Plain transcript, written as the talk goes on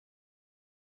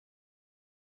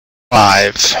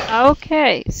Live.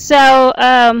 Okay, so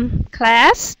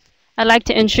class, I'd like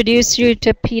to introduce you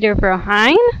to Peter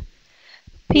Verheyen.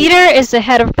 Peter is the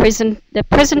head of the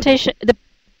preservation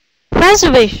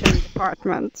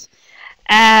department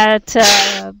at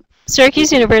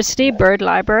Syracuse University Bird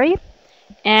Library,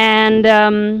 and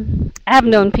I have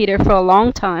known Peter for a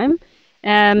long time.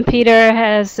 Peter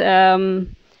has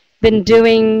been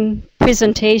doing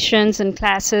presentations and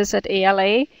classes at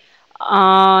ALA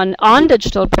on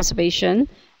digital preservation.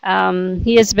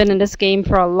 He has been in this game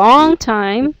for a long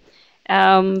time,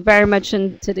 very much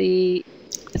into the,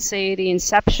 let's say, the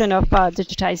inception of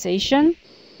digitization,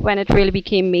 when it really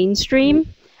became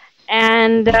mainstream.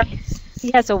 And he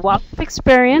has a wealth of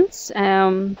experience.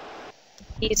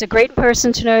 He's a great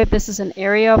person to know if this is an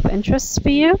area of interest for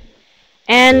you.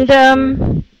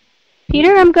 And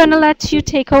Peter, I'm going to let you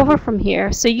take over from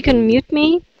here. So you can mute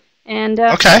me and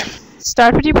Okay.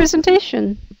 start with your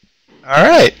presentation. All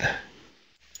right.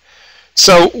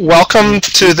 So welcome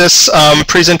to this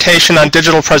presentation on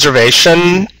digital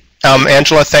preservation.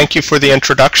 Angela, thank you for the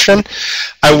introduction.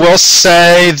 I will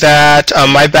say that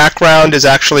my background is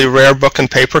actually rare book and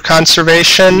paper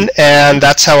conservation, and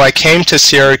that's how I came to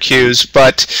Syracuse.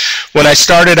 But when I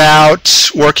started out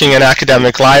working in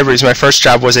academic libraries, my first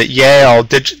job was at Yale,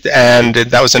 and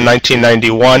that was in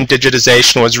 1991.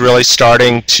 Digitization was really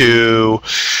starting to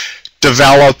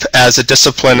develop as a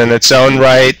discipline in its own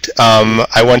right.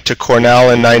 I went to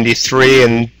Cornell in '93,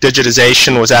 and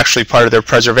digitization was actually part of their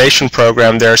preservation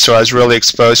program there, so I was really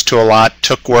exposed to a lot,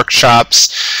 took workshops,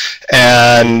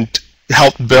 and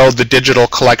helped build the digital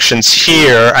collections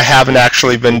here. I haven't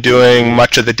actually been doing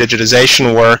much of the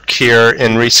digitization work here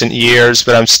in recent years,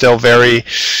 but I'm still very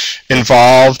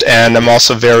involved, and I'm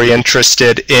also very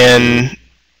interested in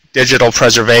digital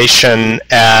preservation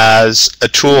as a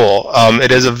tool.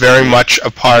 It is very much a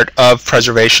part of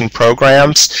preservation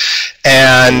programs,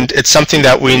 and it's something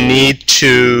that we need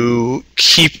to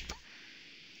keep,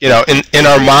 in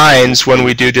our minds when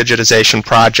we do digitization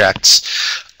projects.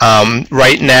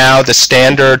 Right now, the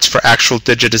standards for actual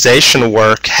digitization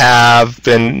work have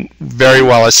been very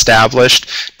well established.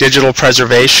 Digital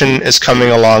preservation is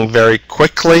coming along very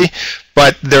quickly,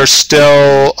 but there's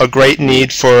still a great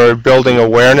need for building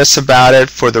awareness about it,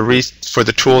 for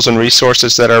the tools and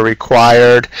resources that are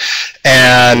required,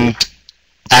 and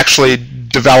actually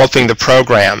developing the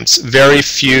programs. Very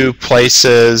few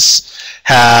places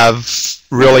have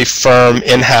really firm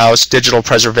in-house digital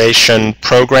preservation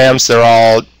programs. They're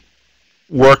all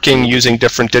working using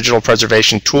different digital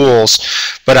preservation tools,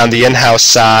 but on the in-house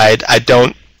side, I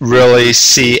don't really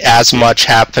see as much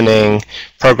happening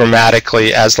programmatically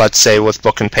as, let's say, with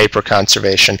book and paper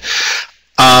conservation.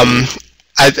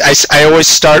 I always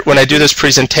start, when I do this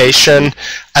presentation,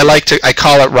 I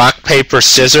call it rock, paper,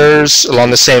 scissors, along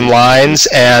the same lines,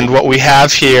 and what we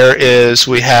have here is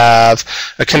we have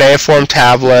a cuneiform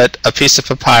tablet, a piece of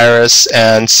papyrus,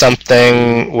 and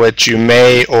something which you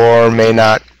may or may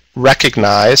not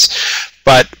recognize,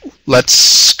 but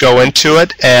let's go into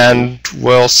it and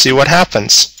we'll see what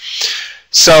happens.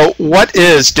 So what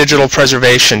is digital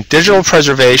preservation? Digital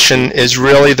preservation is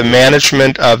really the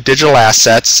management of digital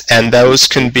assets, and those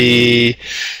can be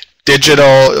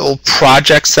digital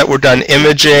projects that were done,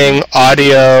 imaging,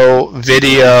 audio,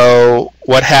 video,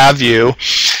 what have you,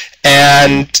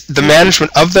 and the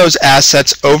management of those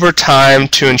assets over time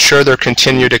to ensure their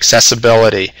continued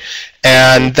accessibility.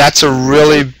 And that's a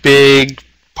really big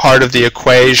part of the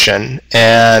equation.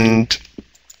 And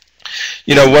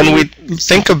when we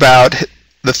think about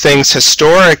the things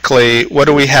historically, what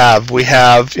do we have? We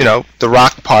have, the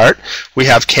rock part, we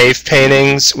have cave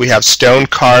paintings, we have stone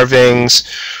carvings,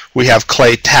 we have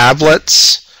clay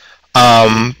tablets,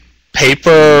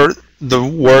 paper, the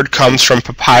word comes from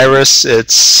papyrus.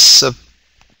 It's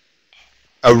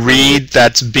a reed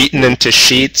that's beaten into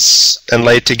sheets and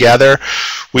laid together.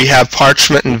 We have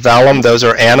parchment and vellum. Those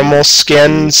are animal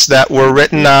skins that were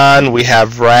written on. We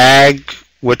have rag,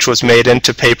 which was made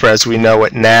into paper as we know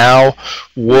it now.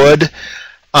 Wood.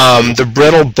 The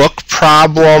brittle book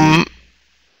problem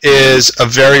is a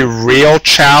very real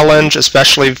challenge,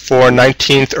 especially for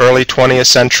 19th, early 20th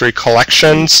century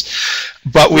collections.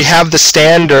 But we have the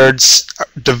standards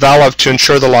developed to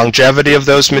ensure the longevity of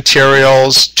those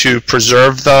materials, to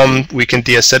preserve them. We can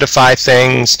deacidify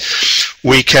things.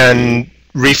 We can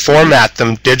reformat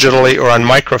them digitally or on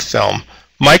microfilm.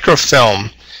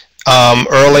 Microfilm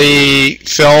Early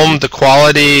film, the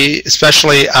quality,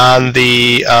 especially on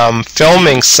the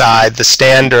filming side, the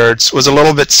standards was a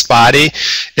little bit spotty.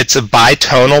 It's a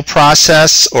bitonal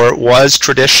process, or it was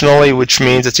traditionally, which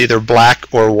means it's either black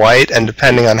or white, and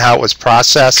depending on how it was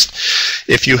processed,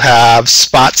 if you have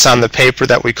spots on the paper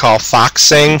that we call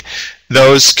foxing,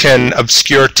 those can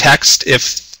obscure text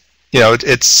if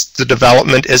the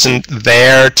development isn't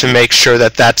there to make sure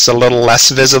that that's a little less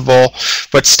visible.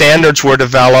 But standards were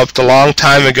developed a long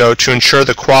time ago to ensure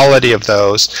the quality of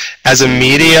those. As a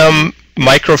medium,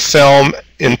 microfilm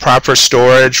in proper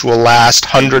storage will last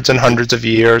hundreds and hundreds of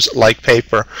years, like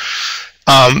paper.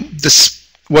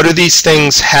 What do these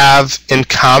things have in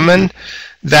common?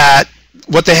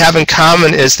 What they have in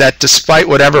common is that despite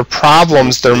whatever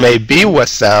problems there may be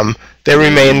with them, they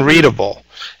remain readable.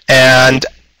 And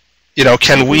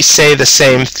can we say the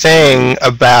same thing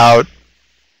about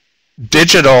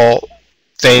digital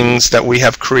things that we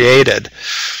have created?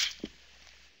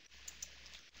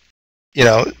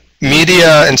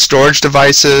 Media and storage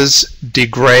devices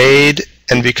degrade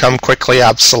and become quickly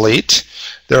obsolete.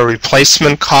 There are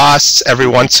replacement costs. Every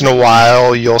once in a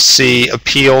while, you'll see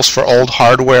appeals for old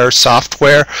hardware,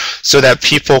 software, so that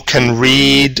people can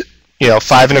read,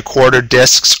 5 1/4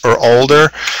 discs or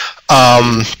older.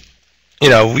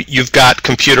 You've got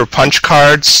computer punch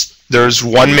cards. There's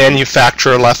one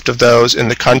manufacturer left of those in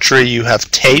the country. You have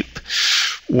tape,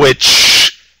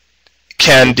 which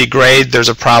can degrade. There's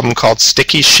a problem called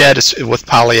sticky shed with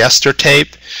polyester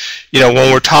tape.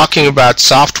 When we're talking about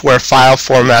software file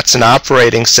formats and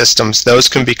operating systems, those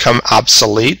can become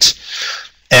obsolete,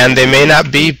 and they may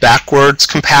not be backwards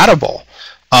compatible.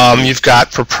 You've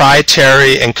got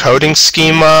proprietary encoding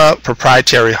schema,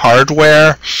 proprietary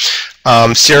hardware.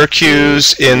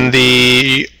 Syracuse in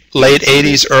the late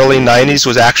 80s, early 90s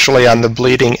was actually on the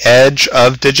bleeding edge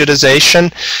of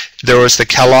digitization. There was the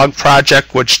Kellogg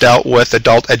project, which dealt with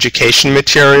adult education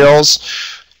materials.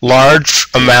 Large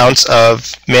amounts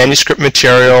of manuscript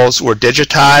materials were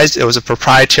digitized. It was a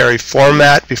proprietary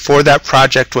format. Before that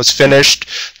project was finished,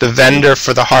 the vendor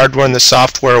for the hardware and the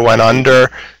software went under.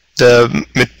 The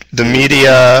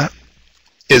media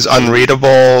is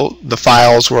unreadable. The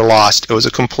files were lost. It was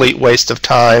a complete waste of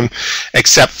time,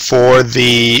 except for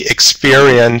the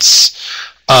experience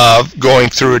of going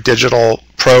through a digital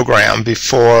program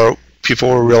before people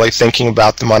were really thinking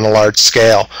about them on a large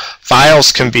scale.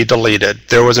 Files can be deleted.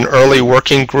 There was an early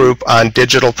working group on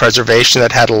digital preservation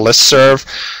that had a listserv.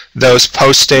 Those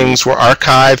postings were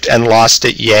archived and lost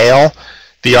at Yale.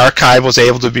 The archive was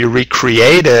able to be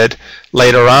recreated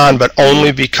later on, but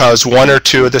only because 1 or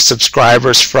 2 of the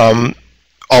subscribers from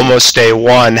almost day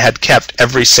one had kept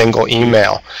every single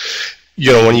email.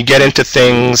 When you get into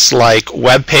things like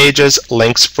web pages,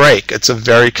 links break. It's a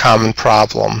very common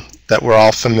problem that we're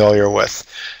all familiar with.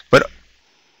 But,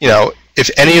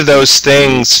 if any of those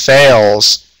things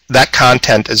fails, that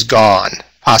content is gone,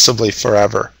 possibly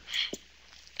forever.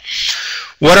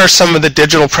 What are some of the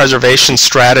digital preservation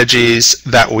strategies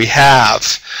that we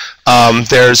have?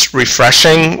 There's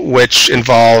refreshing, which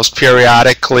involves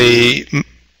periodically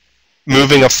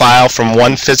moving a file from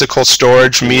one physical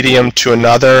storage medium to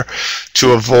another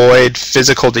to avoid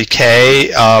physical decay.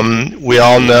 We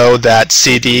all know that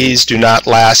CDs do not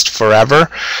last forever.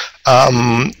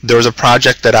 There was a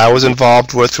project that I was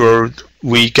involved with where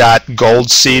we got gold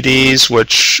CDs,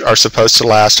 which are supposed to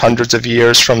last hundreds of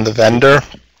years from the vendor.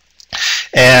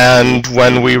 And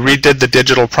when we redid the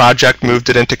digital project, moved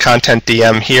it into Content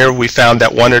DM here, we found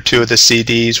that 1 or 2 of the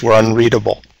CDs were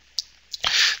unreadable.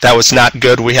 That was not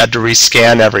good. We had to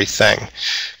rescan everything.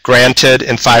 Granted,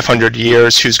 in 500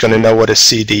 years, who's going to know what a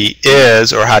CD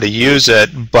is or how to use it,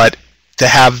 but to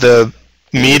have the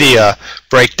media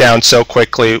break down so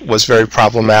quickly was very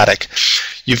problematic.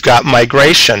 You've got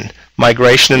migration.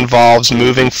 Migration involves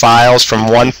moving files from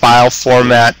one file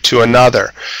format to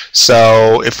another.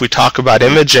 So if we talk about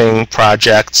imaging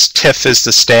projects, TIFF is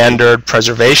the standard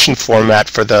preservation format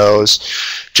for those.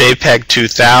 JPEG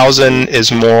 2000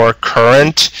 is more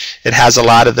current. It has a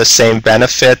lot of the same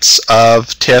benefits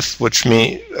of TIFF, which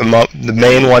mean the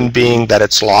main one being that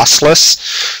it's lossless.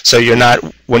 So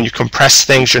when you compress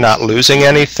things, you're not losing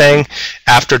anything.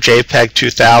 After JPEG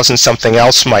 2000, something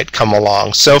else might come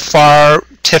along. So far,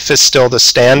 TIFF is still the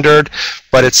standard,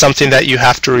 but it's something that you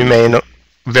have to remain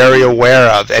very aware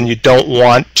of, and you don't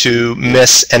want to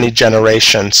miss any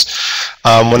generations.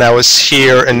 When I was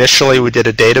here initially, we did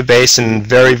a database in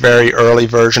very, very early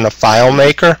version of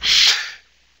FileMaker.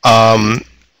 A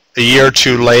year or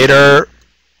 2 later,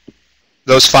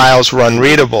 those files were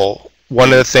unreadable.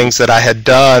 one of the things that I had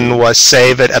done was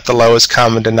save it at the lowest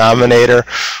common denominator,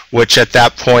 which at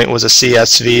that point was a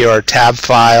CSV or a tab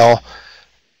file,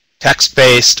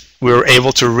 text-based. We were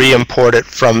able to re-import it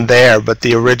from there, but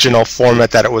the original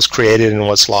format that it was created in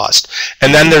was lost.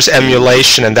 And then there's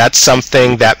emulation, and that's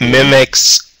something that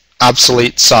mimics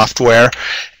obsolete software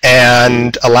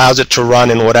and allows it to run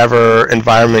in whatever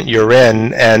environment you're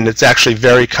in. And it's actually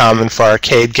very common for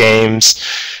arcade games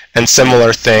and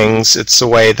similar things. It's a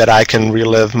way that I can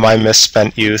relive my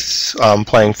misspent youth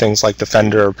playing things like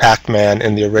Defender or Pac-Man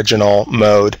in the original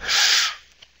mode.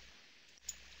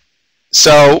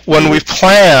 So when we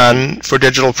plan for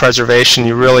digital preservation,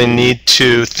 you really need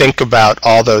to think about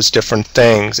all those different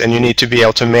things, and you need to be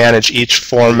able to manage each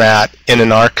format in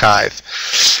an archive.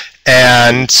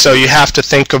 And so you have to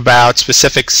think about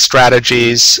specific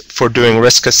strategies for doing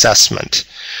risk assessment.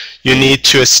 You need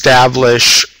to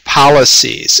establish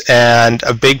policies, and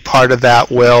a big part of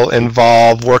that will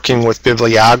involve working with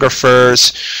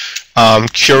bibliographers,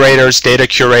 curators. Data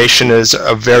curation is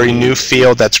a very new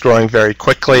field that's growing very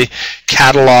quickly.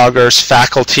 Catalogers,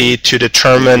 faculty, to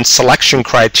determine selection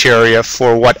criteria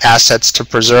for what assets to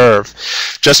preserve.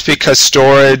 Just because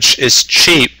storage is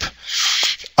cheap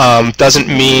doesn't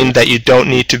mean that you don't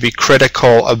need to be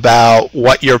critical about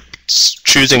what you're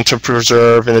choosing to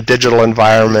preserve in a digital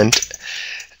environment,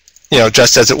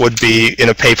 just as it would be in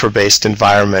a paper-based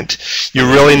environment. You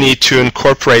really need to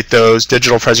incorporate those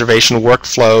digital preservation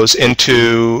workflows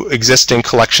into existing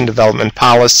collection development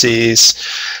policies.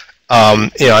 On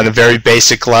a very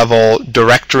basic level,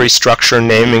 directory structure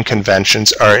naming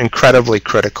conventions are incredibly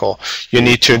critical. You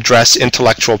need to address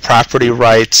intellectual property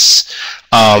rights.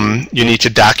 You need to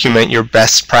document your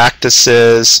best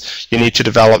practices. You need to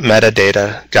develop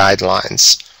metadata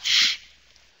guidelines.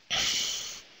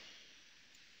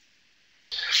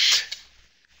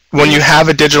 When you have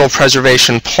a digital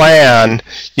preservation plan,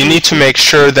 you need to make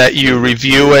sure that you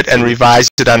review it and revise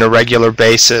it on a regular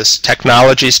basis.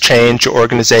 Technologies change,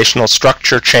 organizational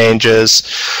structure changes,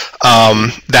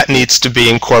 that needs to be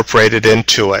incorporated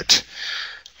into it.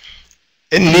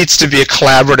 It needs to be a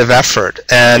collaborative effort,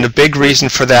 and a big reason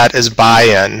for that is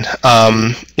buy-in.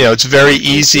 It's very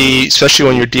easy, especially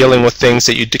when you're dealing with things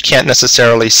that you can't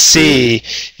necessarily see.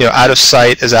 Out of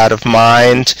sight is out of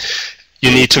mind. You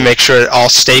need to make sure that all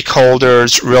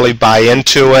stakeholders really buy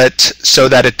into it so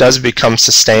that it does become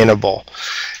sustainable.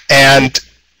 And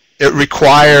it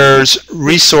requires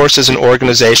resources and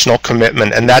organizational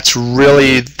commitment, and that's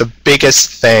really the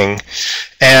biggest thing.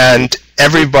 And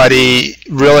everybody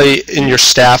really in your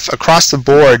staff across the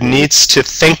board needs to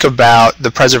think about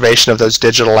the preservation of those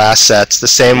digital assets the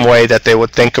same way that they would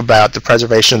think about the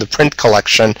preservation of the print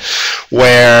collection,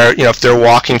 where if they're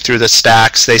walking through the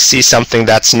stacks, they see something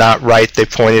that's not right, they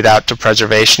point it out to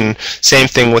preservation. Same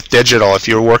thing with digital. If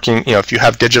you're working, if you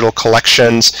have digital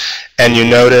collections and you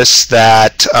notice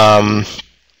that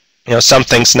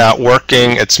something's not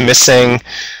working, it's missing,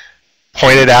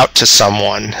 point it out to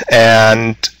someone,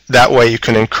 and that way you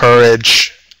can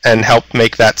encourage and help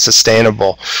make that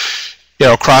sustainable.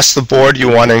 Across the board, you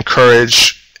want to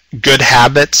encourage good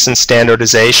habits and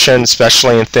standardization,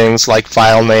 especially in things like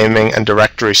file naming and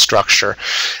directory structure.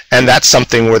 And that's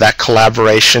something where that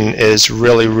collaboration is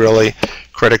really, really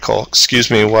critical.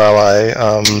 Excuse me while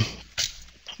I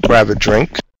grab a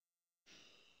drink.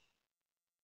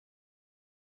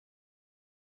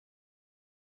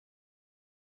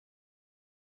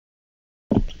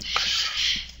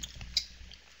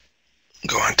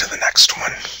 Go on to the next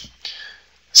one.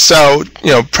 So,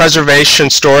 preservation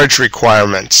storage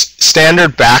requirements.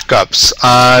 Standard backups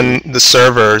on the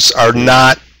servers are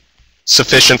not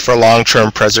sufficient for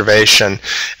long-term preservation,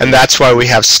 and that's why we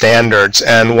have standards.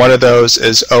 And one of those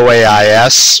is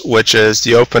OAIS, which is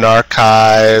the Open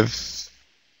Archive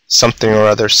something or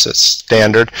other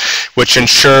standard, which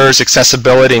ensures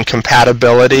accessibility and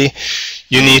compatibility.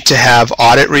 You need to have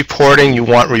audit reporting. You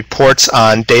want reports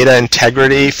on data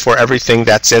integrity for everything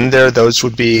that's in there. Those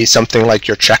would be something like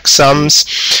your checksums.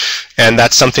 And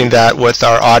that's something that with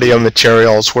our audio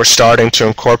materials we're starting to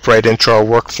incorporate into our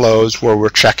workflows, where we're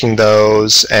checking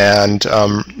those and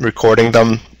recording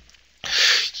them.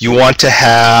 You want to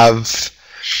have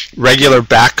regular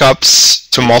backups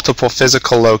to multiple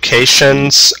physical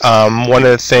locations. One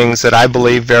of the things that I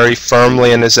believe very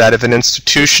firmly in is that if an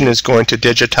institution is going to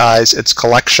digitize its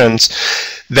collections,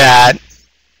 that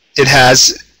it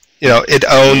has, it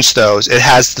owns those. It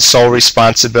has the sole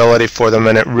responsibility for them,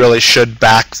 and it really should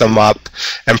back them up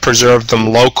and preserve them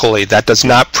locally. That does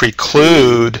not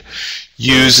preclude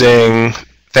using,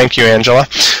 thank you, Angela,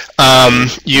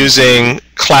 using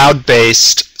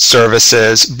cloud-based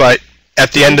services, but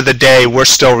at the end of the day, we're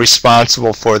still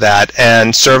responsible for that,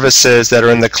 and services that are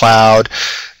in the cloud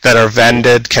that are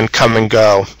vended can come and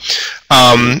go.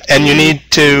 And you need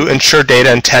to ensure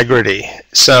data integrity.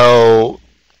 So,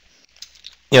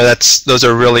 those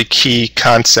are really key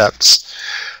concepts.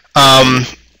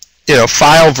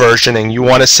 File versioning. You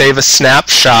want to save a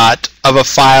snapshot of a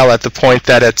file at the point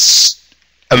that it's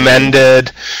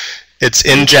amended, it's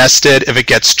ingested, if it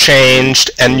gets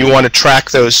changed, and you want to track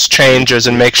those changes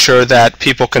and make sure that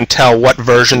people can tell what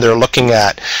version they're looking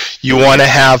at. You want to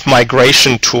have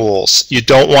migration tools. You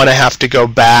don't want to have to go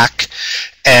back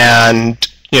and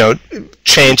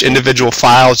change individual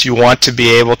files. You want to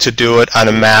be able to do it on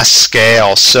a mass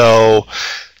scale. So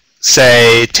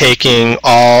say taking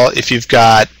if you've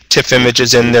got TIFF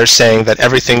images in there, saying that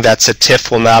everything that's a TIFF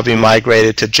will now be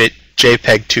migrated to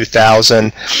JPEG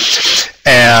 2000,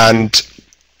 and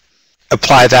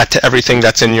apply that to everything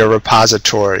that's in your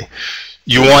repository.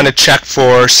 You want to check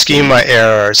for schema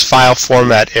errors, file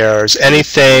format errors,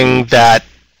 anything that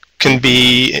can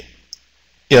be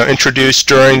introduced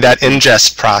during that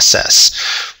ingest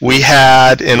process. We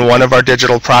had in one of our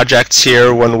digital projects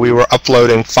here, when we were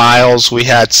uploading files, we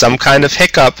had some kind of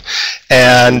hiccup,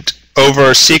 and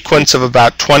over a sequence of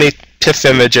about 20 TIFF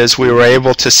images, we were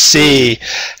able to see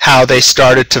how they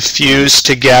started to fuse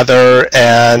together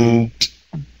and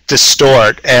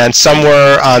distort. And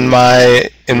somewhere in my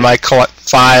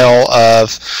file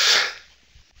of,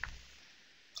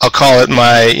 I'll call it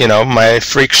my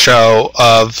freak show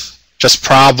of just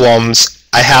problems,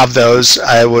 I have those.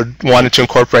 I wanted to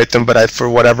incorporate them, but I, for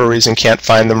whatever reason, can't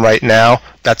find them right now.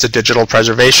 That's a digital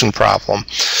preservation problem.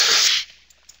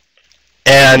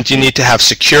 And you need to have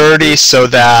security so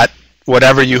that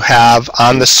whatever you have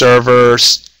on the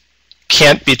servers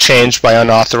can't be changed by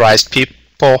unauthorized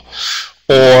people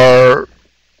or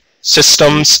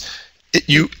systems.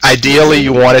 Ideally,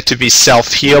 you want it to be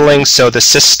self-healing, so the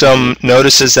system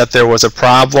notices that there was a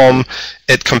problem,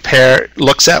 it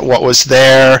looks at what was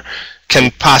there,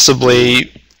 can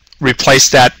possibly replace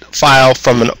that file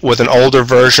with an older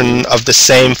version of the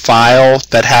same file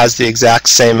that has the exact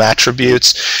same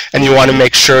attributes, and you want to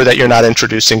make sure that you're not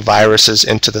introducing viruses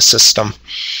into the system.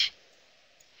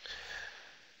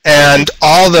 And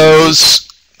all those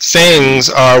things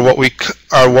are what we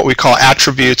call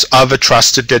attributes of a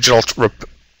trusted digital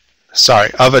repository,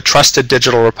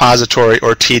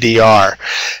 or TDR.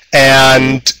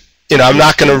 And I'm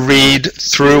not going to read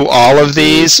through all of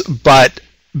these, but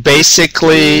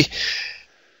basically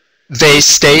they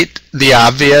state the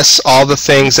obvious, all the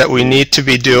things that we need to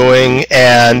be doing,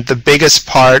 and the biggest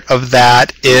part of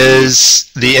that is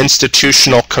the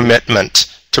institutional commitment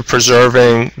to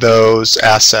preserving those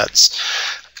assets.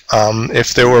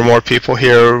 If there were more people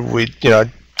here,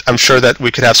 I'm sure that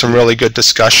we could have some really good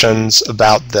discussions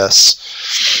about this.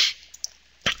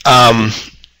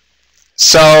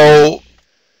 So,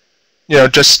 I'll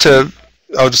just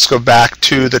go back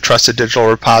to the Trusted Digital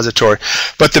Repository.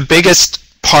 But the biggest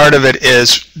part of it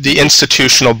is the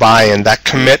institutional buy-in, that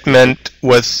commitment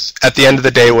at the end of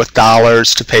the day, with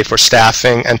dollars to pay for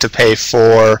staffing and to pay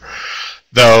for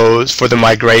the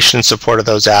migration support of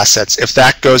those assets. If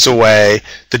that goes away,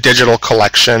 the digital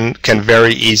collection can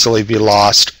very easily be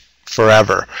lost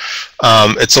forever.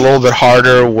 It's a little bit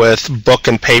harder with book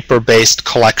and paper-based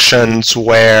collections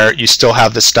where you still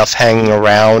have the stuff hanging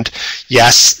around.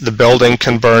 Yes, the building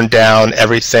can burn down,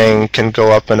 everything can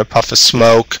go up in a puff of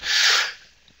smoke,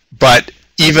 but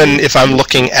even if I'm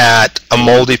looking at a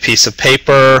moldy piece of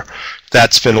paper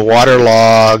that's been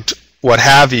waterlogged, what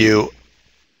have you,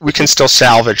 we can still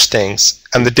salvage things.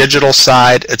 On the digital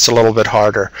side, it's a little bit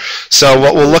harder. So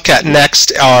what we'll look at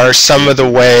next are some of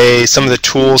the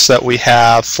tools that we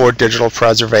have for digital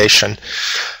preservation.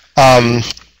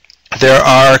 There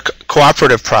are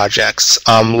cooperative projects,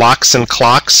 Locks and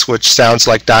Clocks, which sounds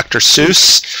like Dr.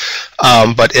 Seuss,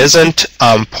 but isn't.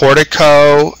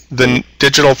 Portico, the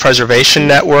Digital Preservation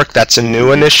Network, that's a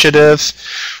new initiative.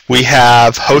 We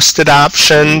have hosted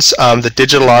options. The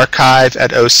Digital Archive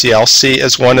at OCLC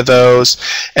is one of those.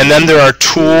 And then there are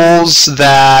tools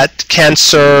that can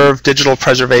serve digital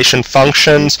preservation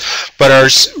functions, but are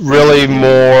really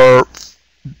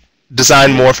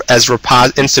designed more as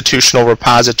institutional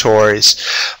repositories.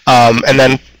 And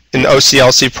then an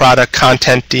OCLC product,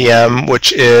 Content DM,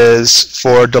 which is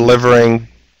for delivering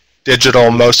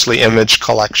digital, mostly image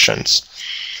collections.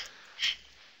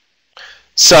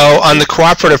 So on the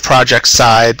cooperative project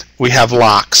side, we have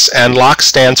LOCKS, and LOCKS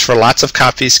stands for Lots of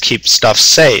Copies Keep Stuff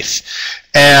Safe.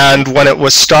 And when it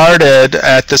was started,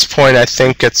 at this point, I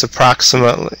think it's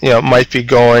approximately, it might be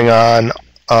going on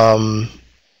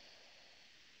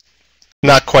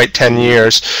not quite 10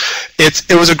 years.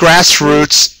 it was a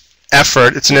grassroots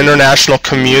effort. It's an international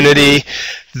community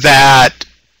that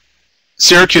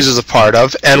Syracuse is a part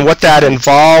of, and what that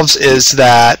involves is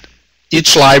that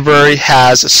each library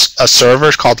has a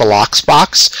server called the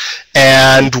Locksbox,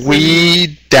 and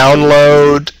we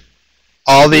download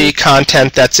all the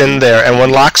content that's in there. And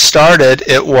when Locks started,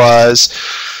 it was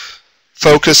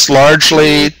focused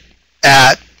largely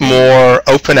at more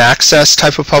open access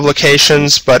type of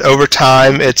publications, but over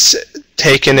time it's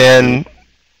taken in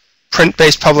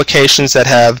print-based publications that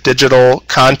have digital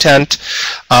content,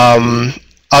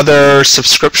 other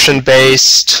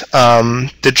subscription-based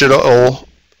digital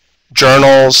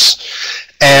journals,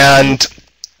 and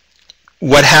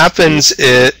what happens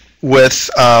with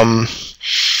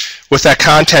that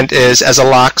content is, as a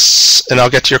Locks, and I'll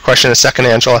get to your question in a second,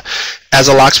 Angela, as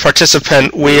a Locks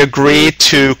participant, we agree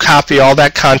to copy all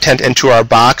that content into our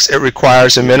box. It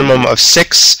requires a minimum of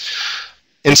 6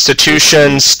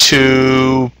 institutions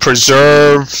to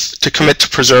commit to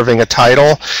preserving a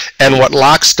title, and what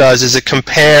Locks does is it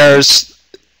compares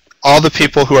all the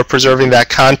people who are preserving that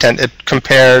content. It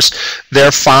compares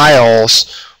their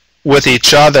files with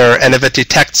each other, and if it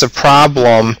detects a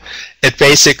problem, it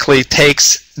basically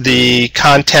takes the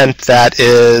content that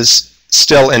is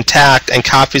still intact and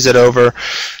copies it over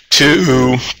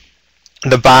to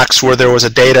the box where there was a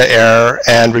data error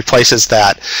and replaces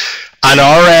that. On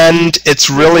our end, it's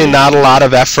really not a lot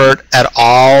of effort at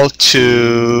all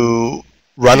to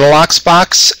run a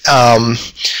Locksbox.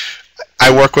 I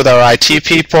work with our IT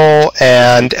people,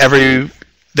 and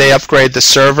they upgrade the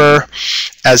server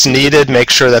as needed, make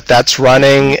sure that that's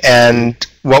running, and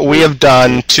what we have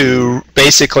done to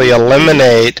basically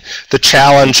eliminate the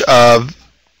challenge of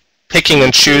picking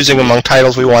and choosing among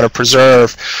titles we want to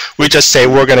preserve, we just say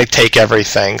we're going to take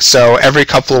everything. So every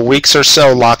couple of weeks or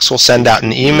so, Locks will send out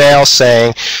an email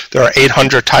saying there are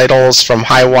 800 titles from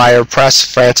Highwire Press,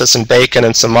 Francis and Bacon,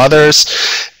 and some others,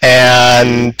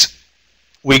 and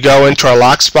we go into our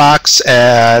Locksbox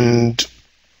and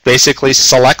basically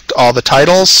select all the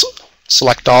titles.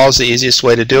 Select all is the easiest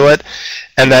way to do it,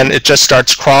 and then it just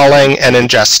starts crawling and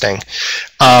ingesting.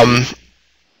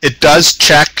 It does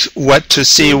check to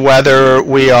see whether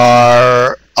we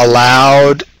are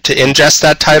allowed to ingest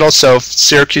that title. So if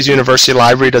Syracuse University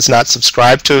Library does not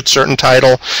subscribe to a certain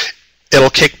title,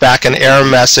 it'll kick back an error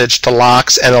message to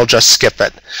Locks and it'll just skip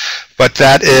it. But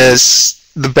that is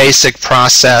the basic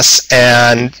process,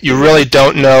 and you really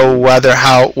don't know whether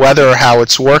or how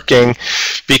it's working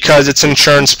because it's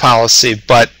insurance policy.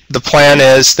 But the plan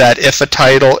is that if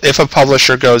a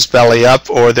publisher goes belly up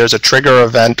or there's a trigger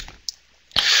event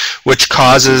which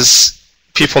causes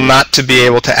people not to be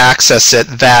able to access it,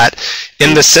 that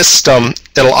in the system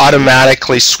it'll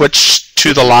automatically switch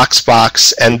to the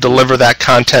Locksbox and deliver that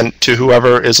content to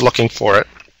whoever is looking for it.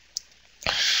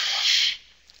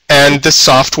 And this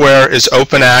software is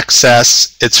open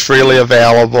access, it's freely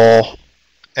available,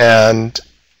 and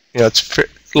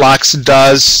Locks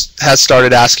has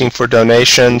started asking for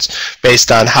donations based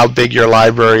on how big your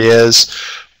library is,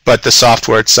 but the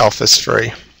software itself is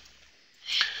free.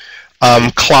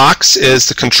 Clocks is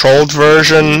the controlled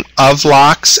version of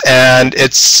Locks, and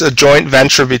it's a joint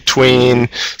venture between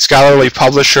scholarly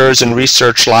publishers and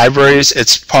research libraries.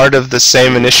 It's part of the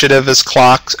same initiative as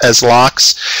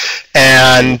Locks,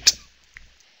 and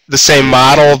the same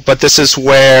model, but this is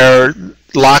where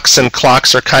Locks and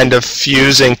Clocks are kind of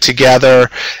fusing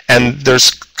together, and there's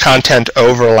content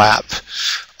overlap.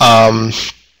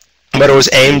 But it was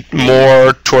aimed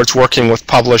more towards working with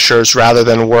publishers rather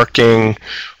than working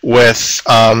with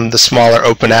the smaller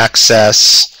open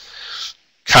access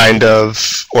kind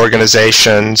of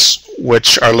organizations,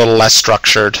 which are a little less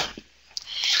structured.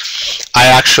 I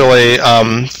actually,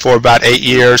 for about 8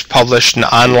 years, published an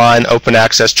online open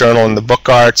access journal in the Book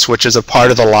Arts, which is a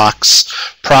part of the Locks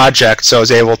project, so I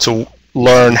was able to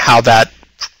learn how that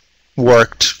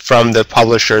worked from the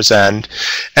publisher's end.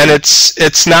 And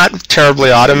it's not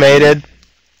terribly automated,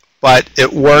 but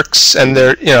it works, and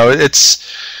there's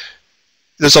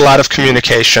a lot of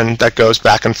communication that goes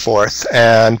back and forth,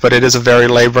 but it is a very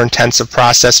labor-intensive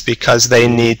process because they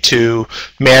need to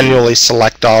manually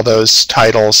select all those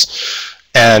titles,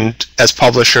 and as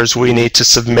publishers we need to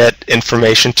submit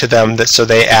information to them so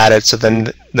they add it, so then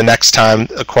the next time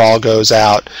a crawl goes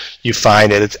out you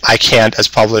find it. I can't, as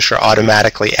publisher,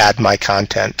 automatically add my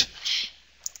content.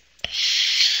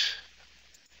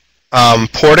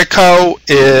 Portico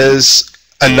is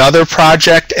another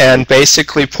project, and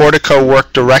basically Portico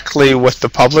worked directly with the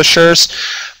publishers.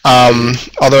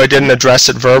 Although I didn't address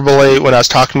it verbally when I was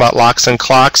talking about Locks and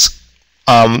Clocks,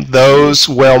 those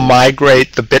will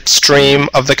migrate the bit stream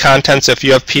of the contents. If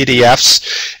you have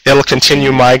PDFs, It'll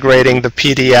continue migrating the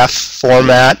PDF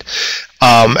format.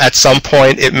 At some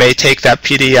point, it may take that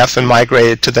PDF and migrate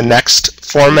it to the next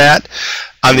format.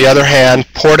 On the other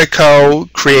hand, Portico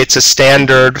creates a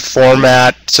standard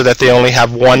format so that they only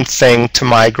have one thing to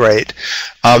migrate.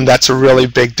 That's a really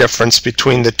big difference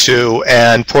between the two,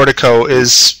 and Portico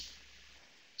is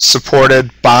supported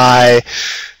by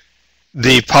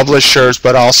the publishers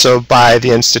but also by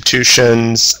the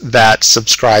institutions that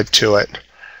subscribe to it.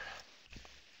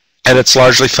 And it's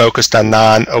largely focused on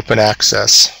non-open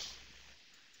access.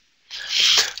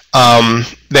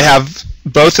 They have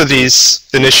both of these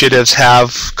initiatives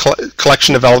have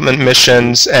collection development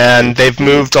missions, and they've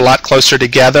moved a lot closer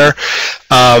together.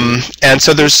 And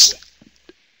so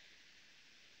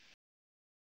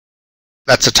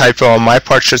that's a typo on my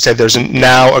part, should say there's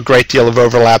now a great deal of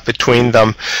overlap between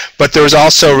them. But there was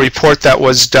also a report that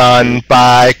was done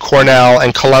by Cornell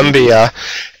and Columbia,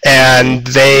 and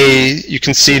you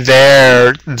can see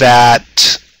there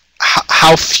that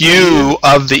how few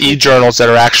of the e-journals that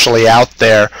are actually out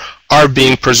there are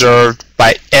being preserved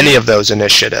by any of those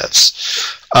initiatives.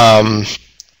 When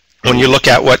you look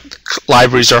at what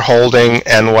libraries are holding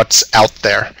and what's out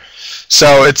there.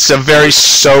 So it's a very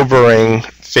sobering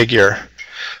figure.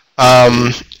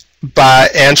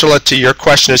 But Angela, to your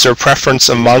question, is there a preference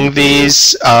among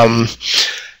these?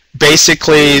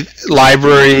 Basically,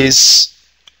 libraries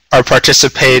are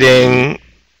participating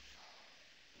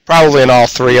probably in all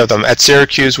three of them. At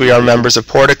Syracuse, we are members of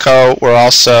Portico. We're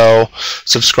also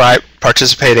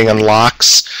participating in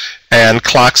LOCKSS, and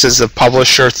CLOCKSS is a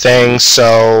publisher thing,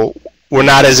 so we're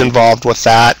not as involved with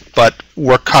that, but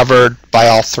we're covered by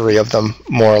all three of them,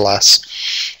 more or less.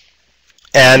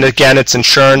 And again, it's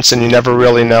insurance, and you never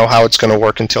really know how it's going to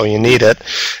work until you need it.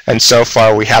 And so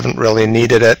far, we haven't really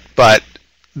needed it, but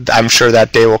I'm sure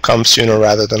that day will come sooner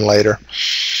rather than later.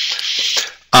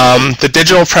 The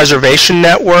Digital Preservation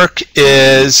Network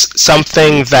is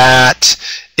something that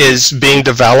is being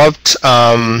developed.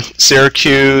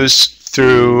 Syracuse,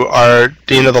 through our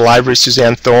Dean of the Library,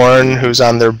 Suzanne Thorne, who's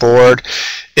on their board,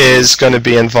 is going to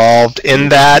be involved in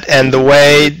that. And the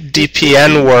way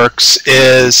DPN works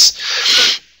is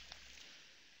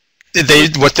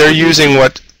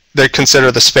what they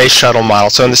consider the space shuttle model.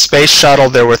 So in the space shuttle,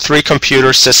 there were 3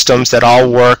 computer systems that all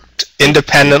worked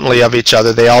independently of each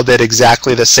other. They all did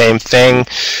exactly the same thing.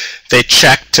 They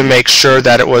checked to make sure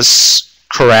that it was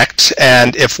correct,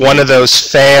 and if one of those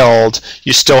failed,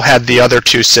 you still had the other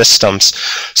 2 systems.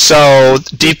 So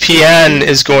DPN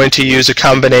is going to use a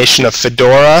combination of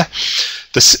Fedora,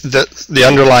 the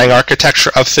underlying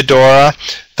architecture of Fedora,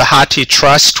 the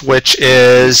HathiTrust, which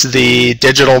is the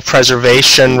digital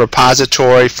preservation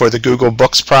repository for the Google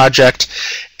Books project,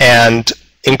 and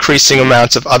increasing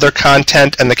amounts of other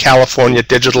content, and the California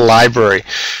Digital Library.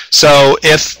 So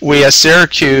if we as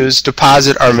Syracuse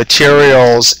deposit our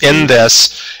materials in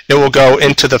this, it will go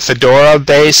into the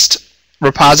Fedora-based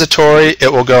repository,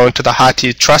 it will go into the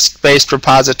HathiTrust-based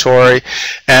repository,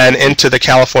 and into the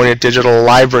California Digital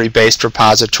Library-based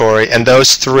repository. And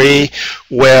those 3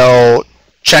 will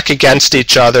check against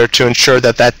each other to ensure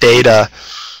that that data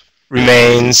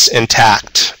remains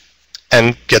intact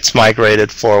and gets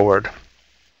migrated forward.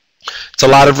 It's a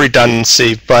lot of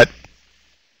redundancy, but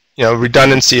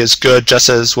redundancy is good, just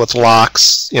as with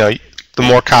locks. The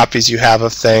more copies you have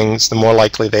of things, the more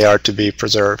likely they are to be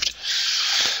preserved.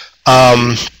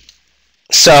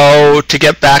 So to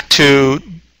get back to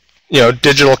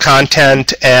digital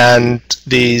content and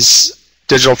these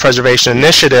digital preservation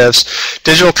initiatives,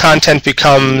 digital content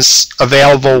becomes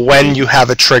available when you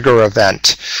have a trigger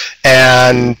event,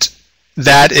 and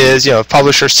that is,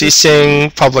 publisher ceasing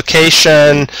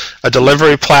publication, a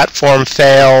delivery platform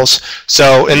fails.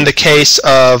 So in the case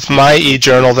of my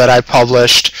e-journal that I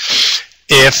published,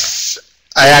 if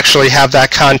I actually have that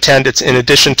content, it's in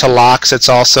addition to LOCKSS, it's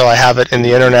also, I have it in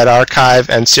the Internet Archive,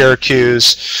 and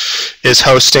Syracuse is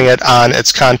hosting it on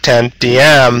its content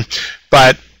DM.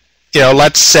 But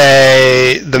let's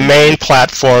say the main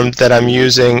platform that I'm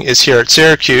using is here at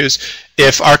Syracuse.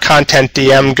 If our content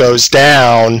DM goes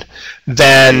down,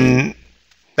 then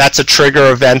that's a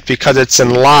trigger event because it's in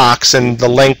LOCKSS and the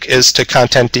link is to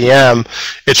content DM.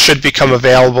 It should become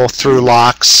available through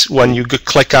LOCKSS when you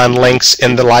click on links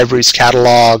in the library's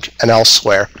catalog and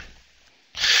elsewhere.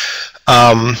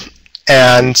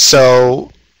 And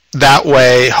so that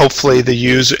way, hopefully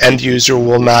the end user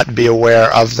will not be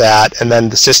aware of that, and then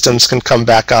the systems can come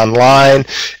back online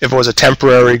if it was a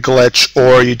temporary glitch,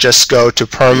 or you just go to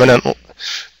permanent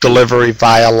delivery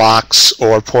via LOCKSS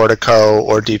or Portico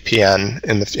or DPN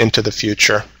into the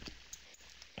future.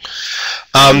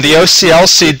 The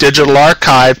OCLC Digital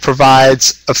Archive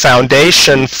provides a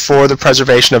foundation for the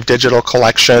preservation of digital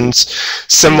collections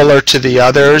similar to the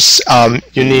others.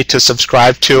 You need to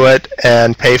subscribe to it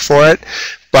and pay for it,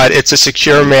 but it's a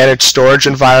secure managed storage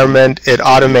environment. It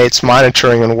automates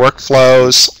monitoring and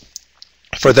workflows.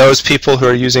 For those people who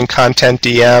are using Content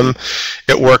DM,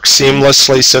 it works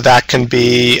seamlessly, so that can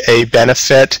be a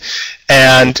benefit.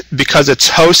 And because it's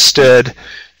hosted,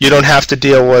 you don't have to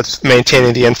deal with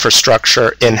maintaining the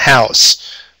infrastructure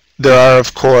in-house. There are,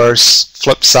 of course,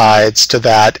 flip sides to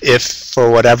that. If for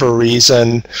whatever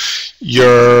reason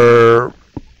the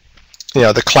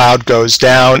cloud goes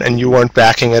down and you weren't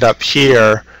backing it up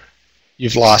here,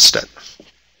 you've lost it.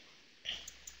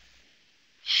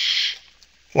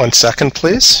 1 second,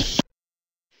 please.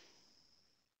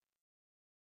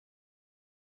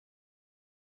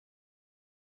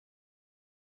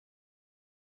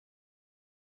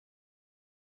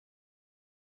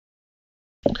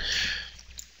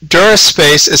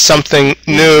 DuraSpace is something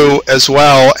new as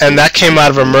well, and that came out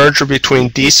of a merger between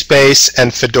DSpace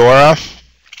and Fedora,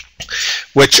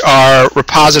 which are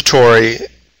repository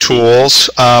tools.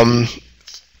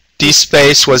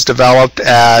 DSpace was developed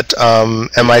at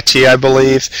MIT, I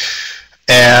believe,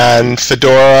 and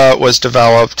Fedora was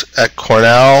developed at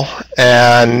Cornell,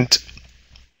 and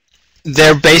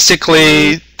they're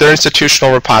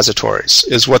institutional repositories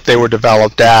is what they were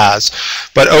developed as.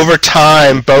 But over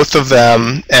time, both of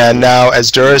them, and now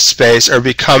as DuraSpace, are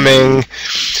becoming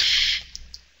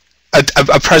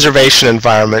a preservation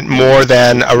environment more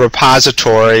than a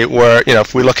repository where,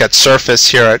 if we look at Surface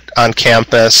here on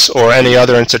campus or any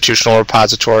other institutional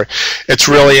repository,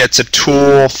 it's a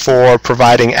tool for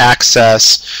providing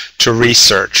access to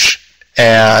research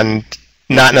and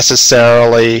not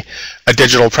necessarily a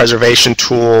digital preservation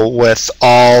tool with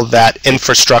all that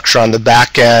infrastructure on the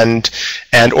back end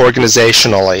and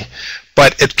organizationally.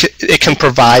 But it can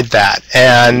provide that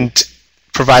and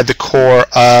provide the core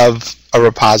of a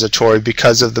repository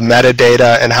because of the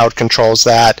metadata and how it controls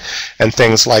that, and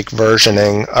things like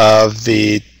versioning of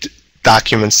the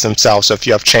documents themselves. So if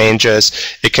you have changes,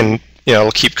 it can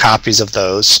it'll keep copies of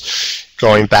those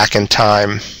going back in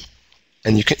time.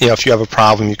 And you can, if you have a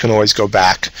problem, you can always go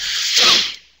back.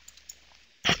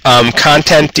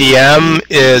 Content DM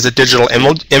is a digital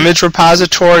image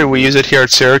repository. We use it here at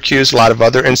Syracuse. A lot of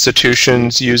other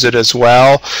institutions use it as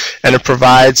well. And it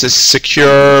provides a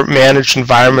secure, managed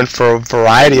environment for a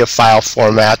variety of file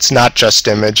formats, not just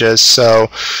images. So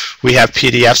we have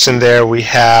PDFs in there. We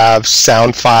have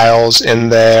sound files in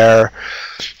there.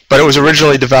 But it was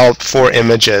originally developed for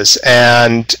images.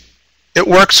 And it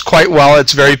works quite well.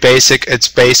 It's very basic. It's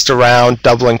based around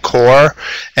Dublin Core,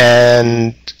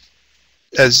 and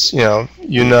as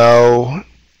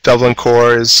Dublin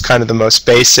Core is kind of the most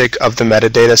basic of the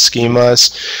metadata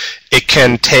schemas. It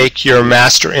can take your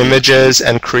master images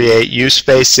and create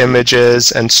use-based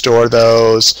images and store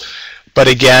those. But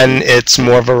again, it's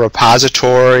more of a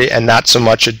repository and not so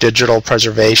much a digital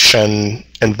preservation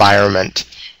environment.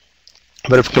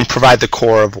 But it can provide the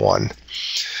core of one.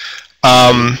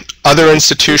 Other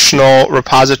institutional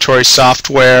repository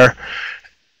software,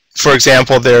 for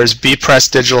example, there's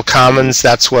bpress Digital Commons.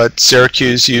 That's what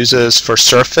Syracuse uses for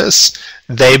Surface.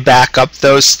 They back up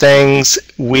those things.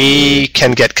 We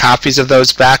can get copies of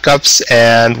those backups,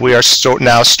 and we are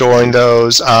now storing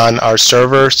those on our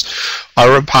servers.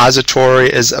 Our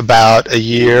repository is about a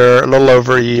little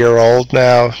over a year old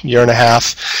now, year and a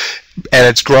half, and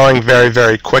it's growing very,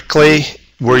 very quickly.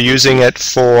 We're using it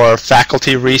for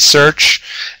faculty research,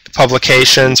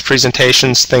 publications,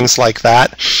 presentations, things like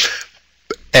that.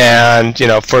 And,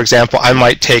 for example, I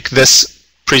might take this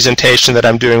presentation that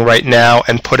I'm doing right now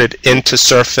and put it into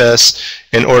Surface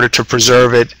in order to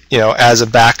preserve it, as a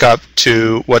backup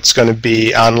to what's going to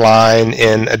be online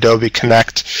in Adobe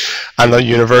Connect on the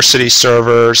university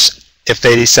servers. If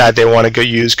they decide they want to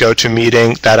use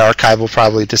GoToMeeting, that archive will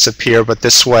probably disappear, but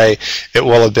this way it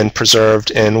will have been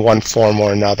preserved in one form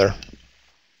or another.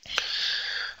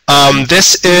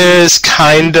 This is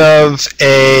kind of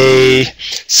a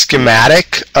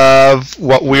schematic of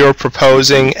what we were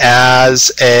proposing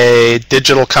as a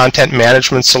digital content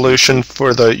management solution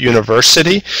for the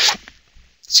university.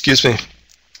 Excuse me.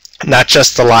 Not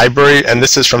just the library, and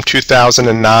this is from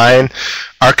 2009.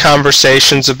 Our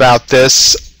conversations about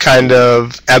this kind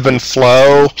of ebb and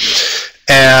flow,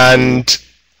 and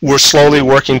we're slowly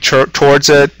working towards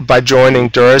it by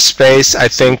joining DuraSpace. I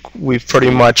think we've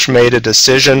pretty much made a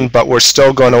decision, but we're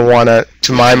still going to want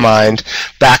to my mind,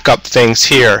 back up things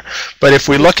here. But if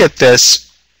we look at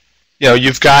this,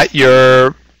 you've got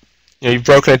your you've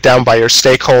broken it down by your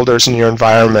stakeholders and your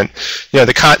environment. The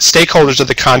stakeholders are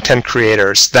the content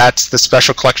creators. That's the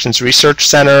Special Collections Research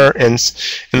Center in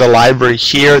the library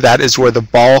here. That is where the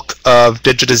bulk of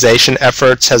digitization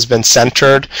efforts has been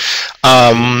centered.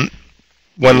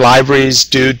 When libraries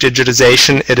do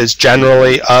digitization, it is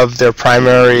generally of their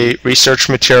primary research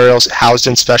materials housed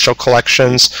in special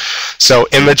collections. So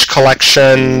image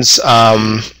collections,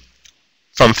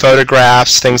 from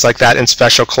photographs, things like that in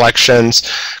special collections,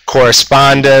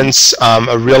 correspondence.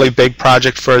 A really big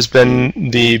project for has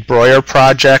been the Breuer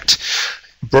project.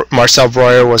 Marcel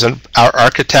Breuer was our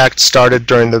architect, started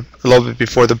during a little bit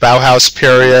before the Bauhaus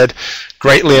period,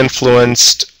 greatly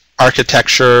influenced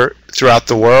architecture throughout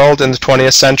the world in the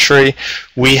 20th century.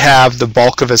 We have the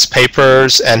bulk of his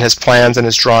papers and his plans and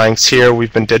his drawings here.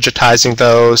 We've been digitizing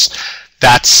those.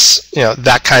 That's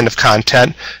that kind of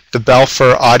content. The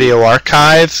Belfer Audio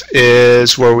Archive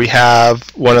is where we have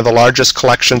one of the largest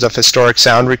collections of historic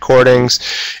sound recordings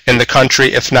in the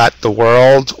country, if not the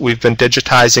world. We've been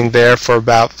digitizing there for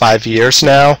about 5 years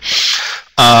now.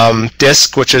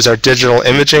 DISC, which is our Digital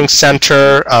Imaging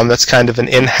Center, that's kind of an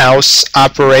in-house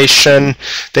operation.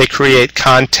 They create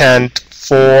content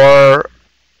for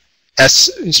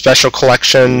special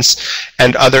collections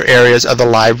and other areas of the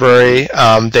library.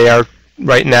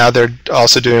 Right now, they're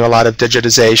also doing a lot of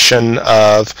digitization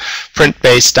of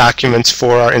print-based documents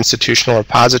for our institutional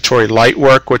repository,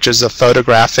 Lightwork, which is a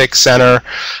photographic center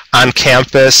on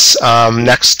campus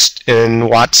next in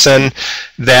Watson.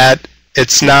 That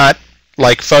it's not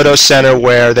like Photo Center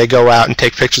where they go out and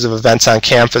take pictures of events on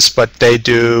campus, but they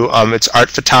do, it's art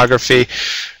photography,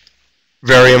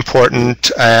 very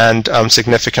important and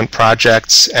significant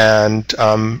projects and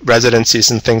residencies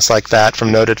and things like that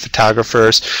from noted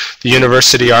photographers. The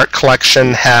University Art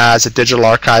Collection has a digital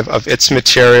archive of its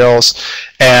materials,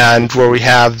 and where we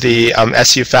have the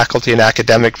SU faculty and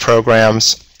academic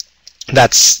programs,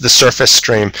 that's the Surface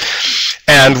Stream.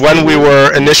 And when we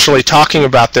were initially talking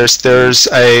about this, there's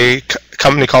a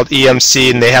company called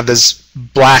EMC, and they have this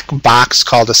black box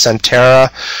called a Centera,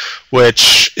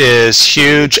 which is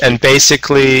huge, and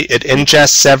basically it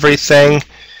ingests everything,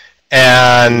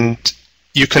 and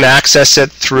you can access it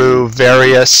through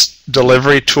various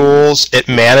delivery tools. It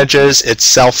manages, it's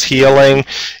self-healing.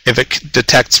 If it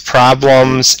detects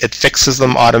problems, it fixes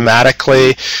them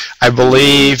automatically. I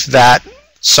believe that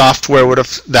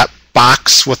that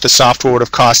box with the software would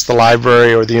have cost the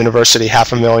library or the university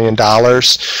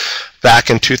 $500,000 back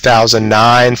in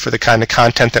 2009 for the kind of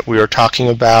content that we were talking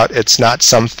about. It's not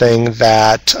something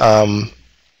that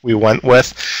we went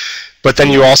with. But then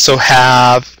you also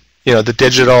have,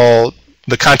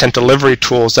 the content delivery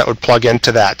tools that would plug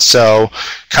into that. So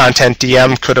Content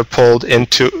DM could have pulled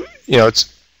into, it's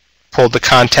pulled the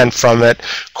content from it.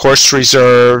 Course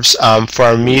reserves for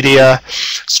our media,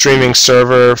 streaming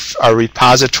server, our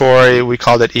repository, we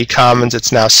called it eCommons,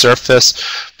 it's now Surface,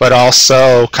 but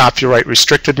also copyright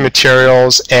restricted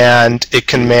materials, and it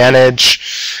can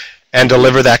manage and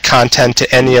deliver that content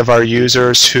to any of our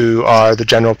users who are the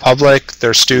general public.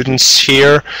 They're students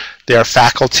here, they are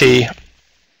faculty,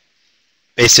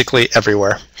 basically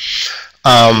everywhere.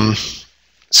 But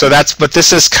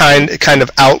this is kind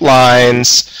of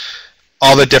outlines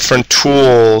all the different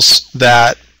tools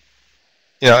that,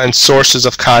 and sources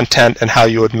of content and how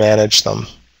you would manage them.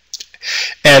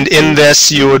 And in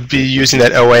this, you would be using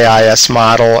that OAIS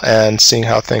model and seeing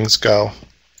how things go.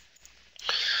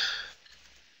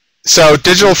 So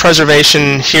digital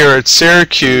preservation here at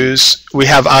Syracuse, we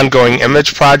have ongoing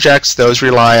image projects. Those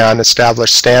rely on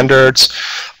established standards.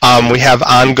 We have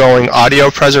ongoing audio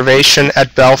preservation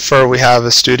at Belfer. We have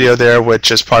a studio there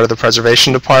which is part of the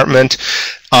preservation department.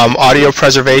 Audio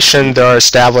preservation, there are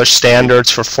established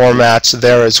standards for formats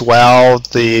there as well.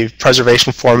 The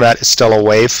preservation format is still a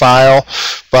WAV file,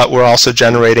 but we're also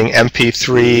generating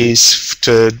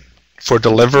MP3s for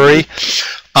delivery.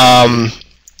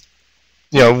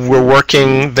 We're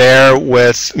working there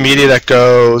with media that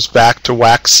goes back to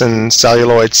wax and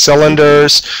celluloid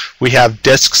cylinders. We have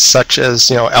discs such as,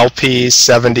 LPs,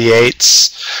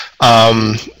 78s.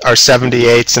 Our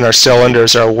 78s and our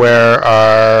cylinders are where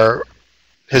our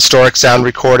historic sound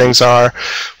recordings are.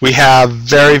 We have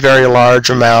very, very large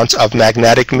amounts of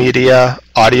magnetic media,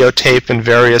 audio tape in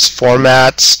various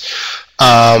formats.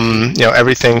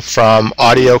 Everything from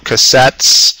audio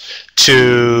cassettes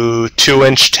to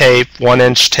 2-inch tape,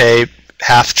 1-inch tape,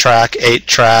 half-track,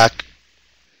 8-track.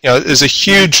 There's a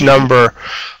huge number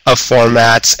of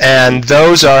formats, and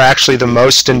those are actually the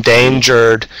most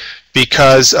endangered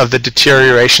because of the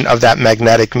deterioration of that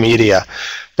magnetic media.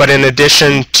 But in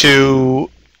addition to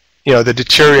the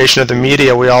deterioration of the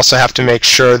media, we also have to make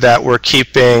sure that we're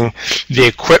keeping the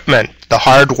equipment, the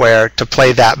hardware, to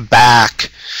play that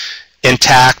back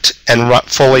intact and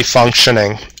fully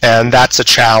functioning, and that's a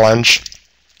challenge.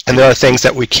 And there are things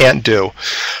that we can't do.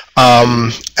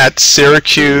 At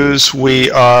Syracuse, we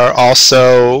are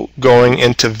also going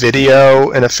into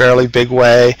video in a fairly big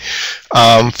way.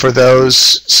 For those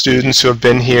students who have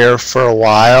been here for a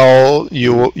while,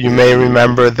 you may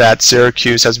remember that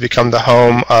Syracuse has become the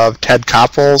home of Ted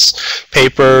Koppel's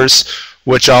papers,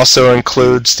 which also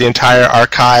includes the entire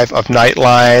archive of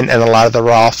Nightline and a lot of the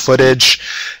raw footage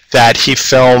that he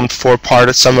filmed for part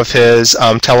of some of his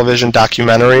television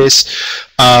documentaries.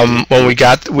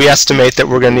 We estimate that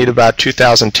we're going to need about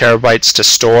 2,000 terabytes to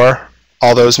store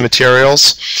all those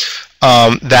materials.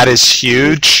 That is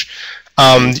huge.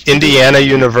 Indiana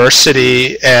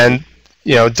University, and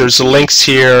there's links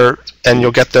here, and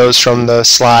you'll get those from the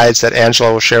slides that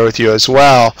Angela will share with you as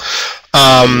well.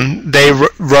 They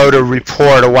wrote a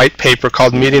report, a white paper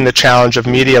called Meeting the Challenge of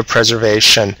Media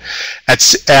Preservation.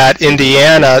 At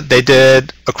Indiana, they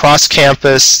did across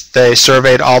campus, they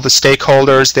surveyed all the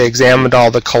stakeholders, they examined all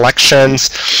the collections,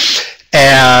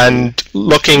 and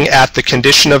looking at the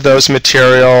condition of those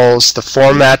materials, the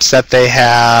formats that they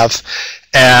have,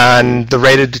 and the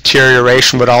rate of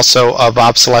deterioration, but also of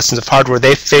obsolescence of hardware,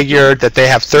 they figured that they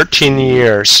have 13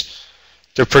 years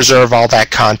to preserve all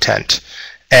that content.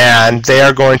 And they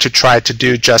are going to try to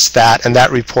do just that, and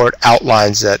that report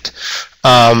outlines it.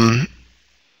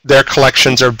 Their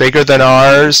collections are bigger than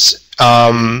ours.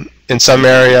 In some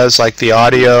areas, like the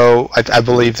audio, I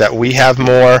believe that we have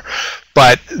more,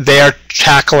 but they are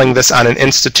tackling this on an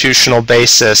institutional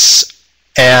basis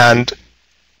and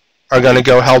are going to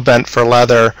go hell-bent for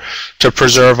leather to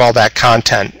preserve all that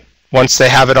content. Once they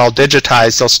have it all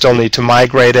digitized, they'll still need to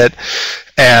migrate it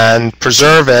and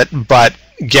preserve it, but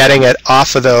getting it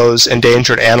off of those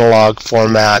endangered analog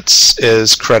formats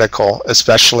is critical,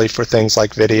 especially for things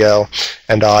like video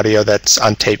and audio that's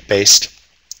on tape-based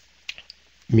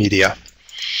media.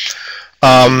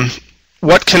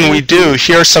 What can we do?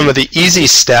 Here are some of the easy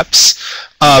steps.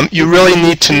 You really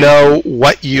need to know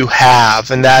what you have,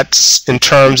 and that's in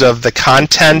terms of the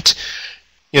content.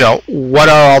 What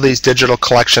are all these digital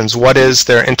collections? What is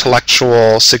their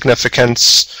intellectual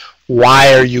significance?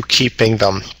 Why are you keeping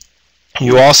them?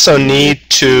 You also need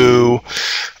to,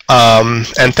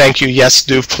 and thank you, yes,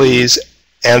 do please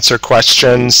answer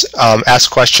questions, ask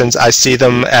questions. I see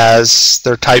them as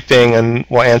they're typing and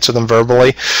we'll answer them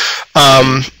verbally.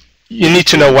 You need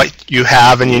to know what you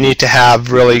have, and you need to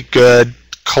have really good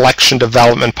collection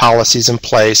development policies in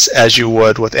place, as you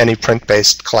would with any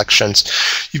print-based collections.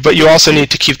 But you also need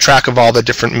to keep track of all the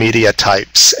different media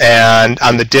types. And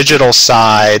on the digital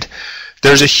side,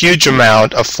 there's a huge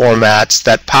amount of formats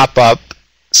that pop up,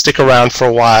 stick around for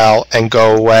a while, and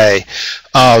go away.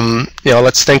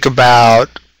 Let's think about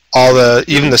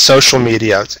even the social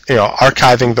media,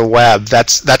 archiving the web.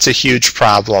 That's a huge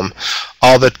problem.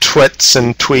 All the twits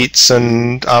and tweets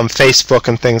and Facebook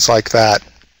and things like that.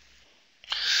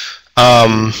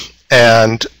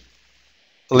 And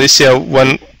Alicia,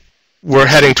 when we're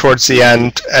heading towards the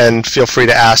end, and feel free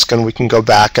to ask, and we can go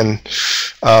back and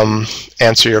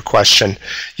answer your question.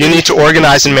 You need to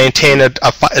organize and maintain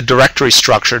a directory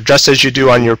structure, just as you do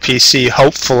on your PC.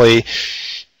 Hopefully,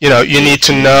 you need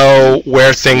to know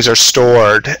where things are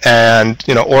stored, and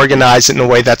organize it in a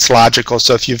way that's logical.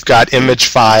 So if you've got image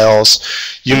files,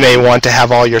 you may want to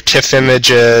have all your TIFF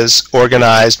images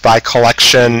organized by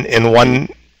collection in one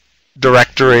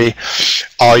directory,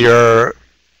 all your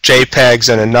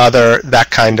JPEGs in another, that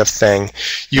kind of thing.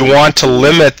 You want to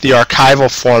limit the archival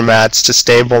formats to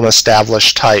stable and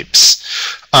established types.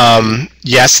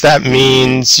 Yes, that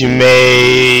means you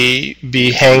may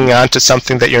be hanging on to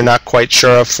something that you're not quite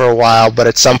sure of for a while, but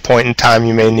at some point in time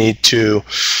you may need to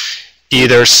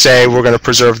either say we're going to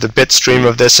preserve the bit stream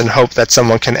of this and hope that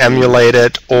someone can emulate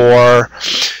it, or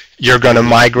you're going to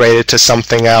migrate it to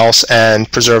something else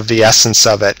and preserve the essence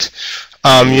of it.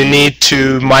 You need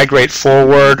to migrate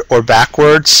forward or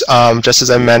backwards, just as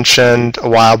I mentioned a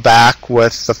while back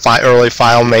with the early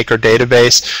FileMaker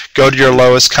database. Go to your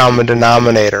lowest common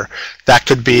denominator. That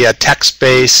could be a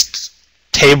text-based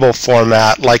table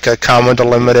format like a comma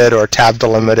delimited or tab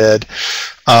delimited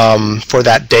for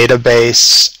that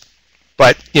database.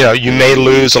 But you may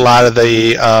lose a lot of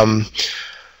the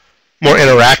more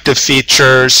interactive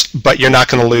features, but you're not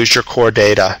going to lose your core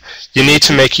data. You need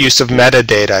to make use of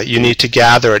metadata. You need to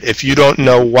gather it. If you don't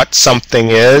know what something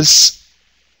is,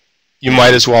 you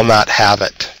might as well not have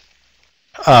it.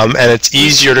 And it's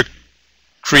easier to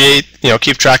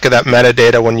keep track of that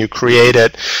metadata when you create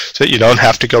it, so that you don't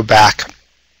have to go back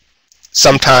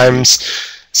sometimes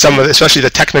especially the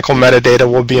technical metadata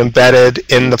will be embedded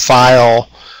in the file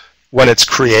when it's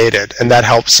created, and that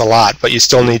helps a lot. But you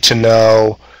still need to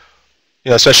know,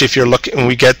 especially if you're looking, and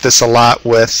we get this a lot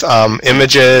with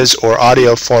images or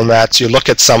audio formats. You look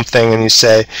at something and you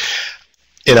say,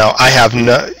 I have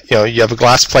no, you have a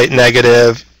glass plate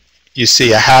negative, you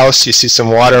see a house, you see some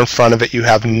water in front of it, you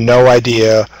have no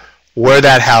idea where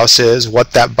that house is,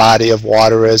 what that body of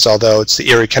water is, although it's the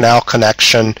Erie Canal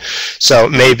connection, so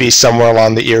it may be somewhere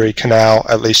along the Erie Canal,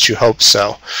 at least you hope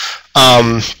so.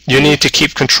 You need to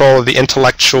keep control of the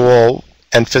intellectual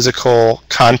and physical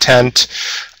content.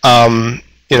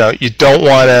 You don't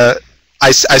want to,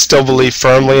 I still believe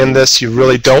firmly in this, you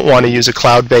really don't want to use a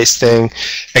cloud-based thing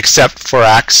except for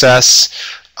access.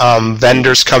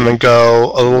 Vendors come and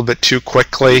go a little bit too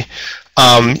quickly.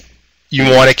 You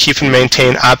want to keep and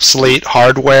maintain obsolete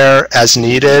hardware as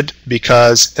needed,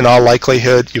 because in all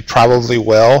likelihood you probably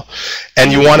will.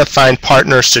 And you want to find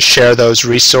partners to share those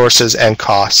resources and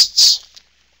costs.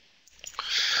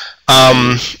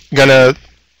 Gonna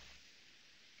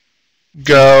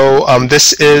go,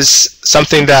 this is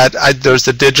something that there's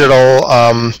the digital,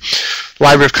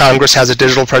 Library of Congress has a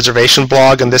digital preservation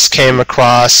blog, and this came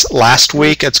across last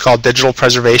week. It's called Digital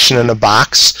Preservation in a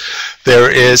Box.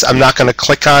 There is, I'm not going to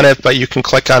click on it, but you can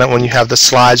click on it when you have the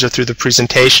slides or through the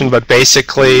presentation. But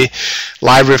basically,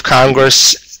 Library of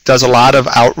Congress does a lot of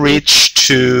outreach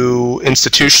to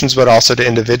institutions, but also to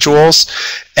individuals.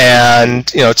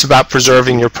 And it's about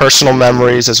preserving your personal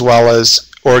memories as well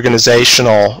as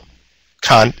organizational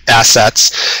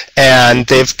assets, and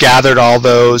they've gathered all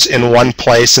those in one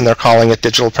place, and they're calling it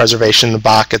Digital Preservation in the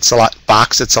Box.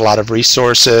 It's a lot of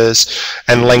resources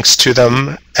and links to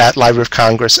them at Library of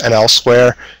Congress and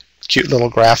elsewhere. Cute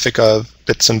little graphic of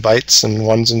bits and bytes and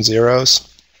ones and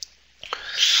zeros.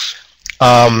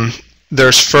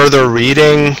 There's further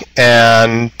reading,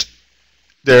 and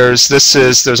there's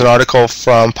an article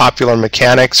from Popular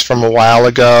Mechanics from a while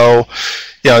ago.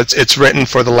 It's written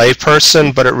for the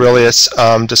layperson, but it really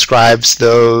describes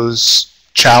those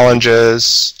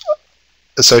challenges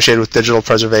associated with digital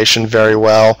preservation very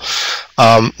well.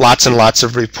 Lots and lots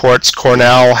of reports.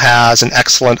 Cornell has an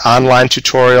excellent online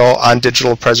tutorial on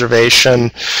digital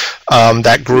preservation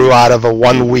that grew out of a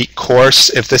one-week course.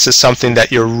 If this is something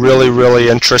that you're really, really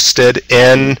interested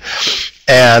in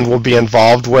and will be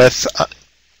involved with,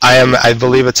 I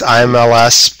believe it's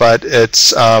IMLS, but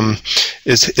it's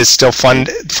is still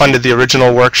funded the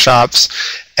original workshops,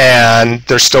 and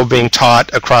they're still being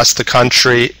taught across the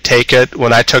country. Take it.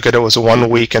 When I took it, it was a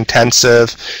one-week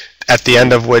intensive, at the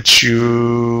end of which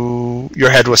your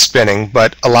head was spinning,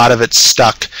 but a lot of it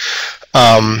stuck.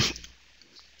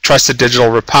 Trusted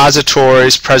digital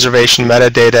repositories, preservation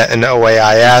metadata, and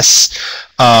OAIS.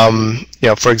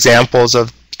 For examples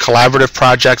of collaborative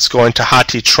projects, going to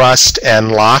HathiTrust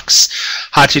and LOCKSS.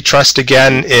 HathiTrust,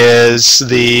 again, is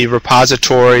the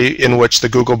repository in which the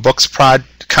Google Books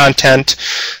content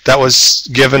that was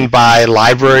given by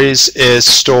libraries is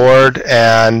stored,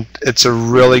 and it's a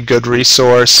really good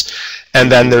resource.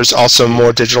 And then there's also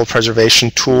more digital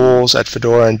preservation tools at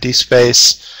Fedora and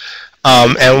DSpace.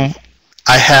 And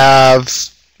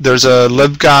there's a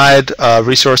LibGuide,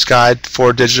 resource guide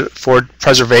for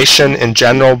preservation in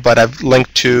general, but I've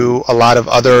linked to a lot of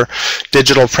other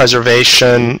digital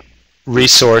preservation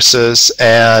resources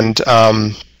and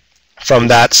from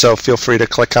that, so feel free to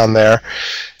click on there.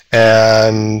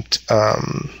 And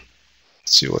let's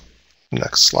see what the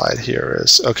next slide here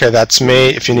is. Okay, that's me.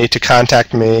 If you need to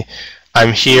contact me,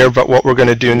 I'm here, but what we're going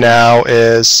to do now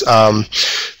is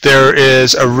there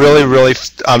is a really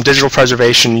Digital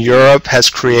Preservation Europe has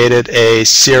created a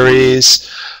series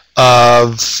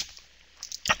of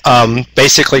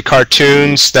basically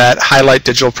cartoons that highlight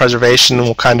digital preservation, and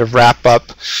we'll kind of wrap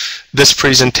up this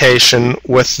presentation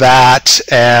with that,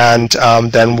 and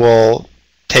then we'll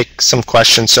take some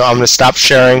questions. So I'm going to stop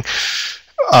sharing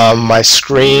my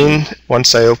screen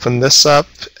once I open this up,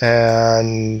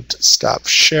 and stop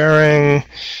sharing,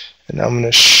 and I'm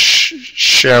going to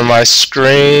share my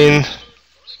screen.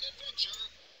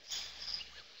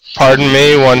 Pardon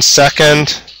me, 1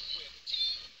 second.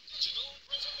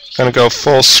 I'm going to go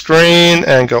full screen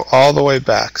and go all the way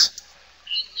back.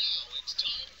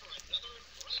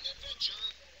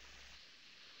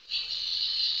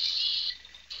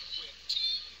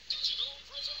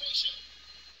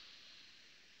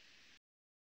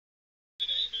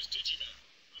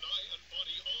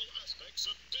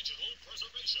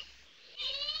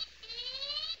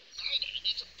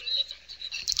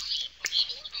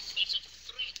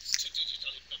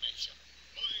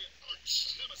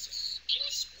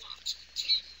 Guess what?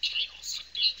 Team Chaos have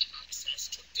gained access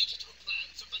to digital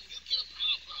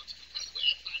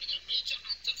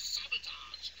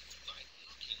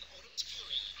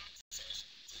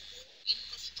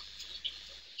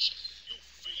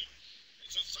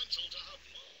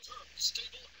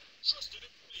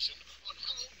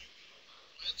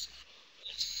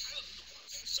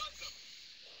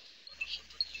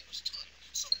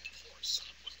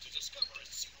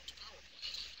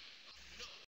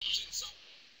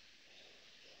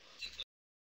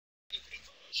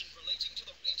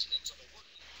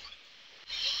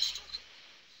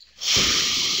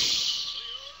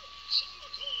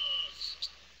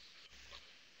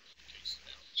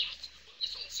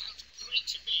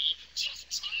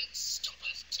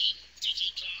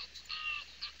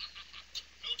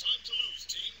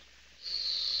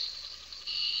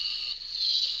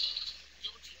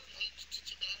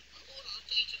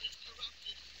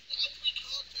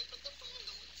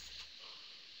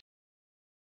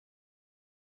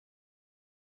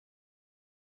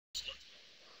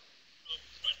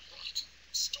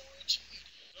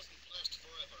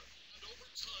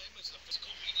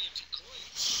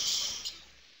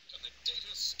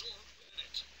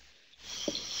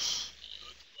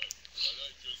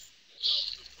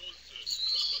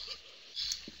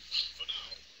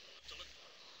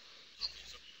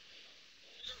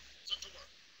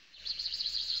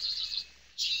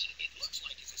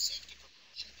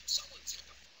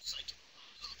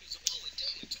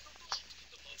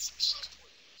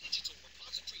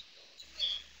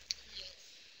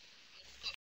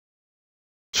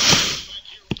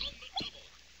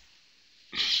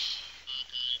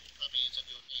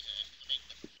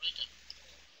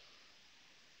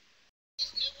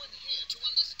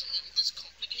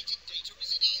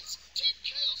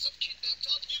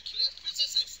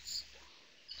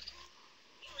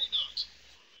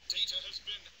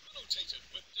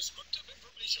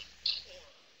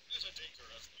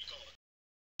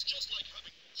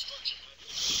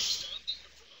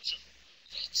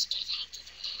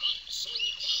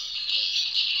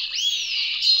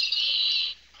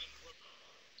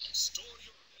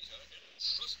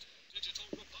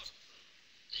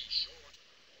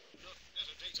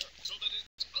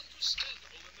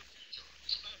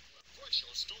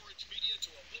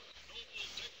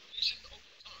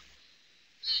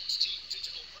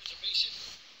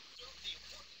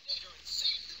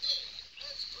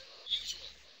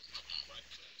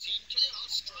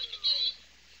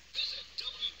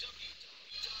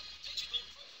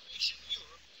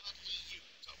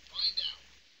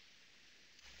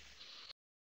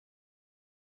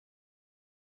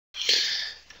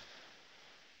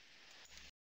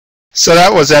So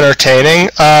that was entertaining.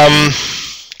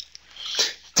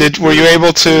 Were you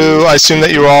able to, I assume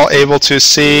that you were all able to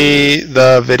see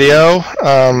the video?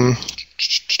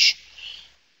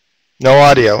 No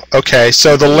audio. Okay,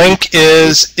 so the link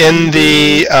is in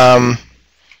the,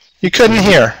 you couldn't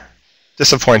hear.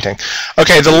 Disappointing.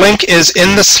 Okay, the link is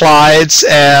in the slides,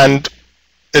 and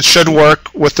it should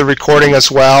work with the recording as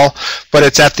well, but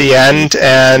it's at the end,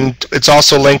 and it's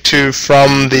also linked to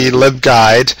from the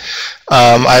LibGuide.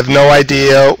 I have no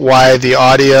idea why the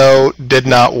audio did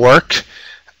not work.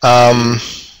 My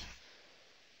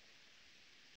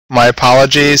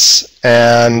apologies,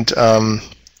 and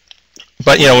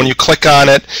but when you click on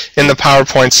it in the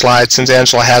PowerPoint slides, since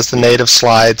Angela has the native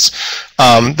slides,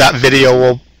 that video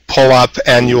will pull up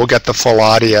and you will get the full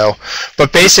audio.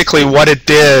 But basically what it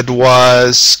did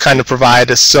was kind of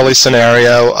provide a silly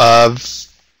scenario of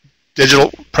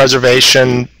digital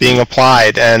preservation being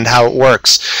applied and how it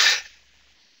works.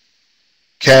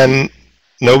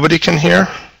 Nobody can hear?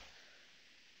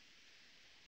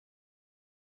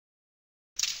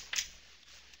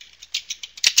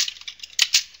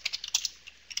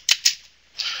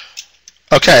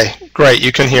 Okay, great,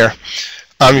 you can hear.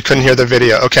 You couldn't hear the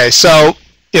video. Okay, so,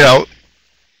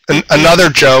 another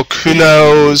joke, who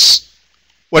knows,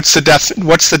 what's the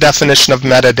definition of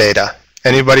metadata?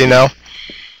 Anybody know?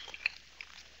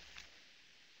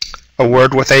 A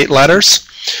word with 8 letters.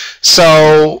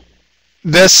 So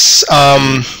this,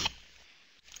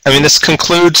 this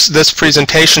concludes this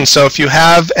presentation. So if you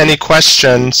have any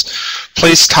questions,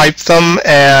 please type them,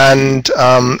 and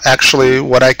actually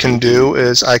what I can do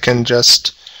is I can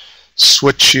just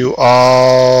switch you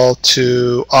all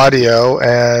to audio,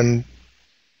 and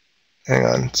hang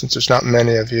on, since there's not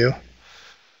many of you.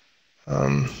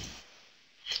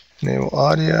 Enable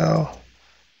audio,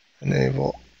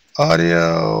 enable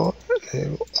audio,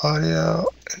 enable audio,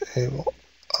 enable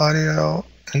audio,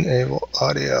 enable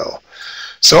audio.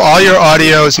 So all your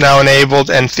audio is now enabled,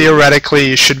 and theoretically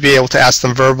you should be able to ask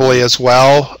them verbally as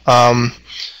well.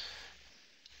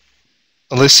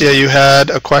 Alicia, you had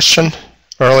a question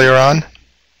earlier on,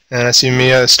 and I see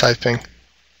Mia is typing.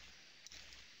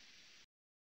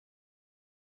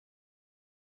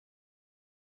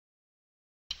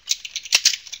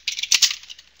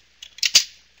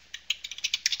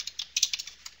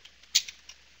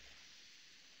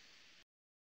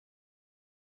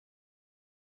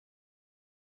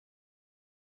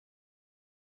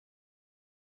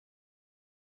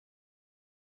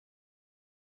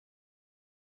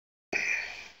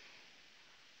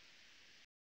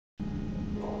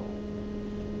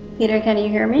 Peter, can you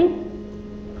hear me?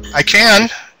 I can.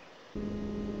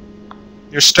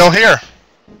 You're still here.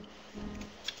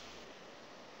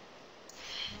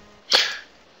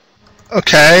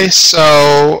 Okay,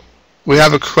 so we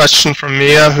have a question from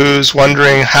Mia who's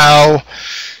wondering how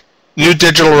new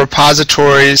digital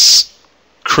repositories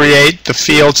create the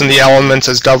fields and the elements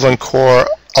as Dublin Core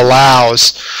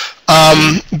allows.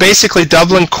 Basically,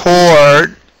 Dublin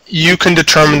Core, you can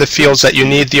determine the fields that you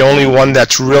need. The only one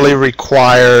that's really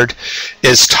required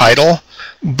is title.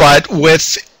 But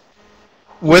with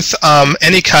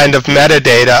any kind of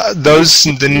metadata,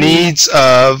 the needs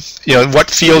of what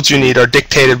fields you need are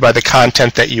dictated by the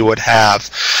content that you would have.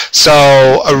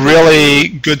 So a really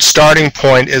good starting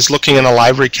point is looking in a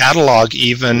library catalog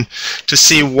even to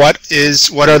see what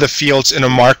are the fields in a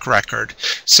MARC record.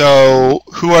 So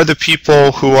who are the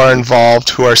people who are involved,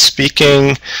 who are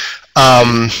speaking,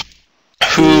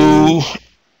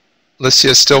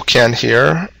 Alicia still can't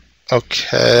hear.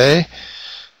 Okay.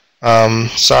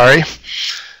 Sorry.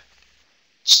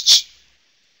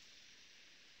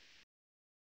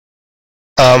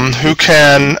 Who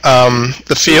can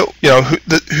the field?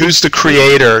 Who's the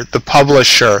creator, the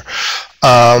publisher?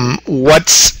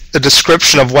 What's the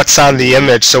description of what's on the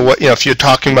image? So what if you're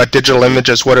talking about digital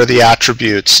images, what are the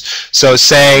attributes? So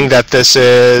saying that this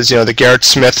is the Garrett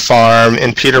Smith farm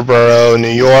in Peterborough, New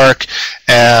York,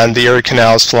 and the Erie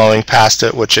Canal is flowing past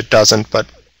it, which it doesn't, but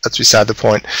that's beside the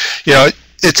point.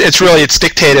 It's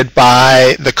dictated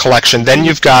by the collection. Then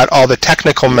you've got all the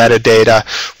technical metadata,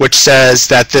 which says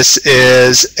that this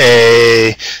is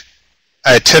a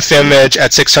TIFF image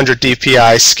at 600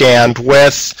 dpi scanned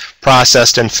with,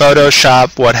 processed in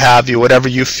Photoshop, what have you, whatever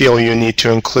you feel you need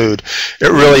to include. It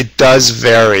really does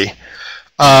vary.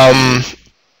 In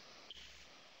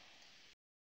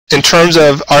terms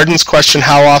of Arden's question,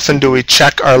 how often do we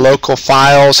check our local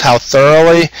files, how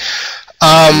thoroughly?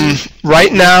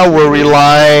 Right now we're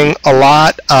relying a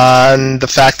lot on the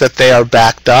fact that they are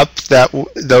backed up, that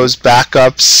those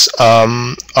backups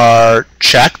are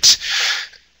checked.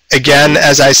 Again,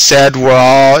 as I said, we're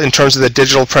all, in terms of the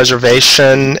digital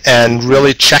preservation and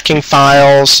really checking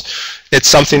files, it's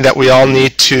something that we all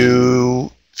need to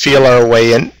feel our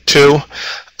way into.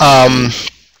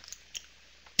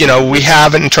 We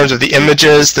haven't, in terms of the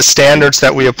images, the standards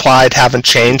that we applied haven't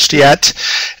changed yet,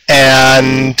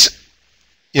 and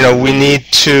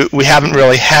we haven't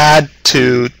really had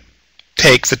to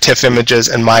take the TIFF images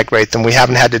and migrate them. We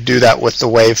haven't had to do that with the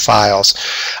WAV files.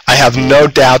 I have no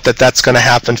doubt that that's going to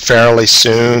happen fairly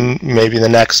soon, maybe in the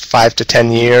next 5 to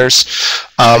 10 years.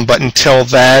 But until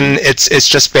then, it's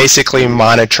just basically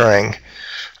monitoring.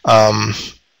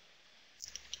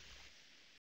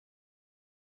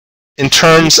 In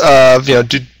terms of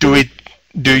do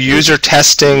user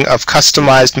testing of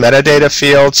customized metadata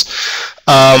fields,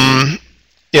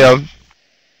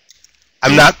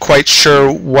 I'm not quite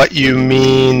sure what you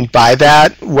mean by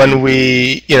that. When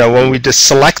we just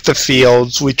select the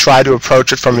fields, we try to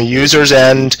approach it from a user's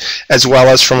end as well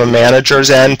as from a manager's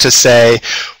end to say,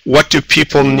 what do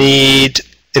people need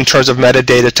in terms of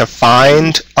metadata to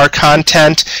find our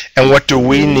content, and what do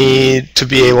we need to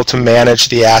be able to manage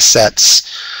the assets?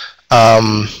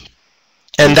 And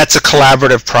that's a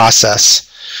collaborative process.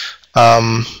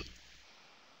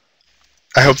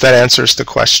 I hope that answers the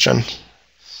question.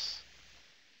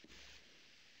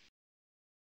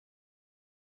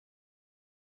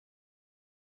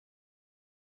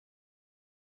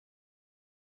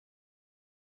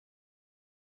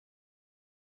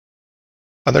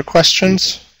 Other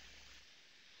questions?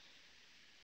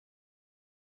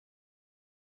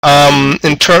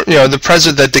 In terms,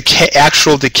 the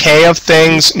actual decay of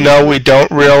things, no, we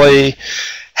don't really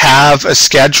have a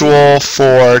schedule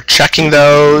for checking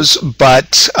those,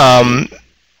 but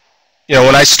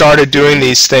when I started doing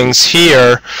these things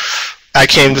here, I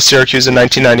came to Syracuse in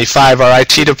 1995. Our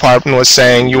IT department was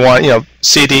saying,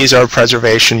 CDs are a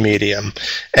preservation medium.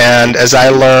 And as I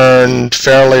learned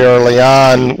fairly early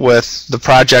on with the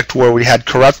project where we had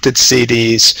corrupted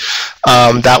CDs,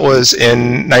 that was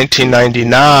in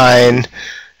 1999,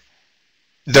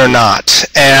 they're not.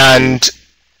 And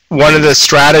one of the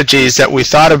strategies that we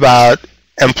thought about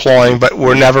employing, but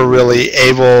were never really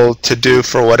able to do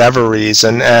for whatever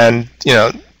reason, and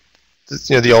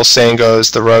the old saying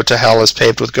goes, the road to hell is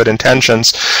paved with good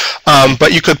intentions.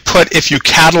 But you could put, if you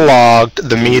cataloged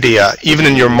the media, even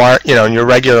in your in your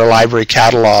regular library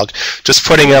catalog, just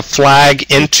putting a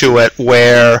flag into it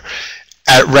where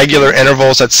at regular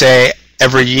intervals, let's say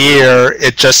every year,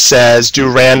 it just says do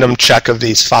random check of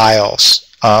these files.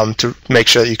 to make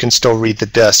sure that you can still read the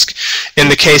disk. In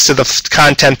the case of the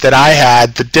content that I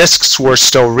had, the disks were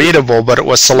still readable, but it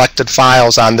was selected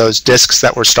files on those disks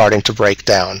that were starting to break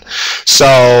down.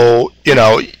 So, you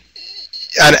know,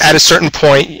 at a certain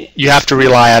point, you have to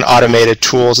rely on automated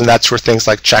tools, and that's where things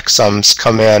like checksums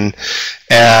come in,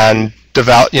 and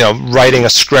develop, you know, writing a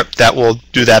script that will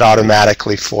do that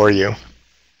automatically for you.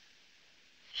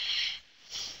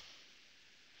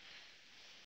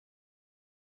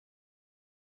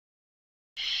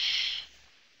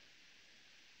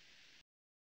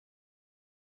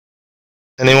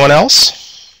 Anyone else?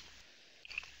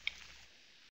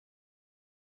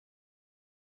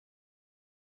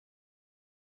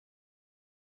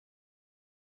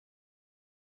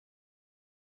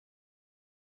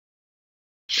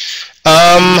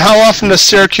 How often does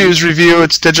Syracuse review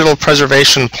its digital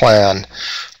preservation plan?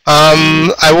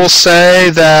 I will say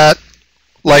that,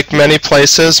 like many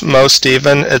places, most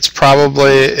even, it's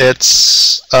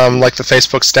like the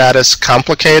Facebook status,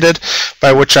 complicated,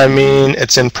 by which I mean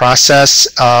it's in process.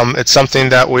 It's something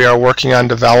that we are working on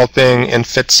developing in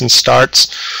fits and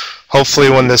starts. Hopefully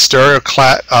when this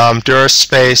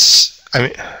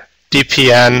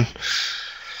DPN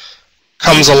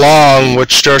comes along,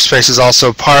 which DuraSpace is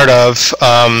also part of,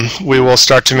 we will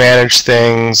start to manage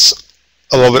things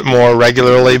a little bit more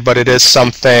regularly, but it is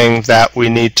something that we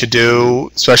need to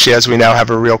do, especially as we now have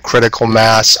a real critical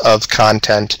mass of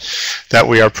content that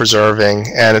we are preserving,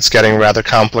 and it's getting rather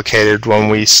complicated when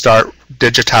we start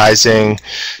digitizing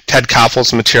Ted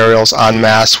Koppel's materials en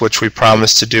masse, which we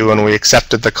promised to do when we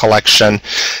accepted the collection.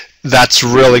 That's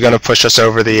really going to push us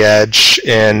over the edge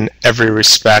in every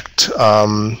respect.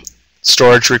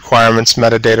 Storage requirements,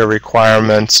 metadata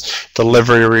requirements,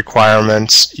 delivery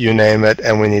requirements, you name it,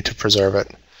 and we need to preserve it.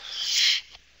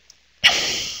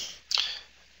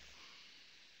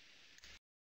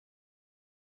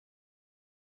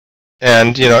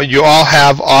 And you know, you all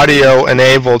have audio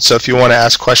enabled, so if you want to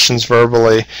ask questions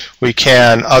verbally, we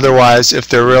can. Otherwise, if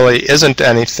there really isn't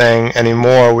anything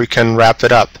anymore, we can wrap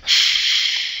it up.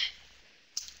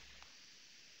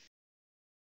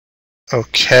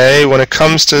 Okay, when it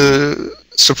comes to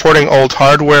supporting old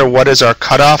hardware, what is our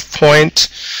cutoff point?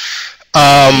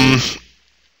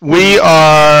 We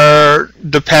are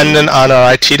dependent on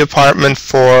our IT department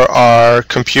for our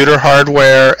computer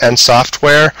hardware and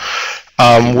software.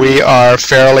 We are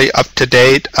fairly up to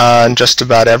date on just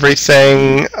about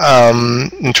everything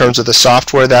in terms of the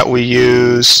software that we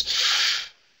use.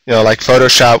 You know, like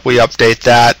Photoshop, we update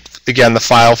that. Again, the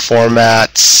file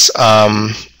formats,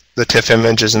 the TIFF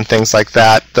images and things like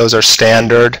that, those are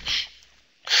standard.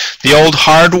 The old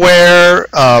hardware,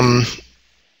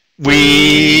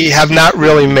 we have not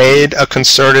really made a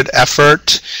concerted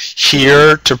effort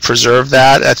here to preserve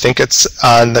that. I think it's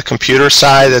on the computer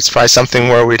side. It's probably something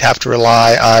where we'd have to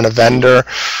rely on a vendor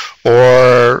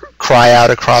or cry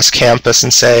out across campus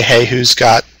and say, hey, who's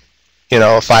got, you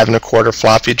know, a 5 1/4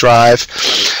 floppy drive?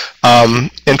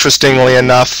 Interestingly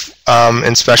enough,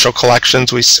 in special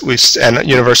collections, and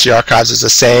University Archives is the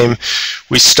same,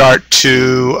 we start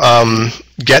to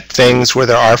get things where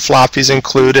there are floppies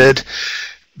included.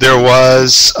 There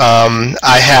was,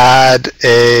 I had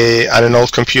on an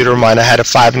old computer of mine, I had a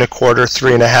 5 1/4,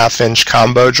 3 1/2 inch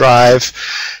combo drive,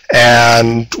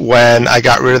 and when I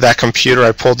got rid of that computer,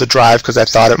 I pulled the drive because I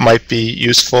thought it might be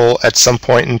useful at some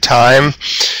point in time,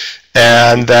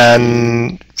 and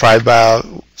then probably about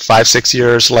 5, 6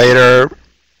 years later,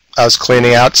 I was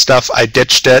cleaning out stuff, I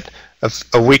ditched it.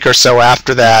 A week or so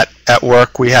after that, at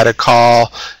work, we had a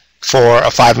call for a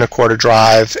 5 1/4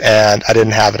 drive, and I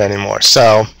didn't have it anymore.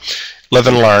 So, live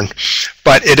and learn.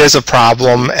 But it is a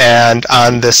problem, and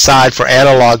on this side for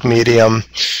analog media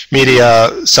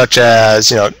such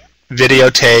as, you know,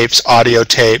 videotapes, audio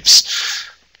tapes,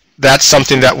 that's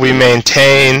something that we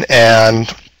maintain,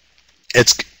 and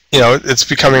it's, you know, it's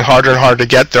becoming harder and harder to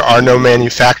get. There are no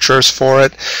manufacturers for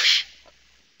it.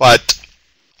 But,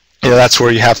 you know, that's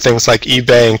where you have things like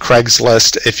eBay and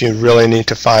Craigslist if you really need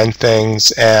to find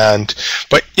things.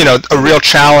 But, you know, a real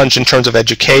challenge in terms of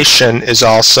education is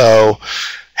also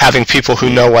having people who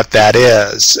know what that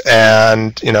is.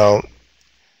 And, you know,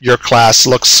 your class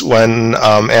looks, when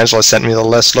Angela sent me the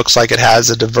list, looks like it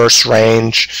has a diverse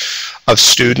range of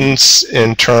students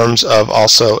in terms of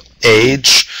also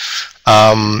age.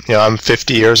 You know, I'm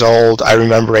 50 years old. I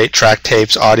remember 8-track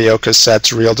tapes, audio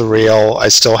cassettes, reel-to-reel. I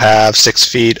still have 6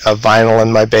 feet of vinyl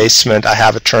in my basement. I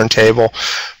have a turntable.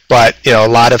 But, you know, a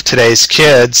lot of today's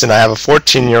kids, and I have a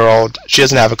 14-year-old, she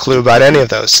doesn't have a clue about any of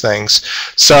those things.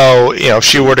 So, you know, if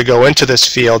she were to go into this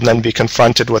field and then be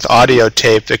confronted with audio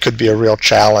tape, it could be a real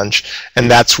challenge.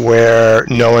 And that's where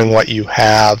knowing what you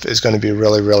have is going to be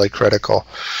really, really critical.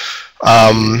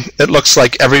 It looks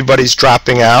like everybody's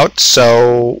dropping out,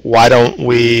 so why don't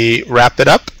we wrap it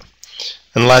up?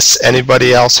 Unless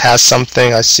anybody else has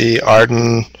something. I see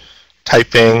Arden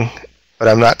typing, but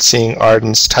I'm not seeing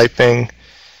Arden's typing.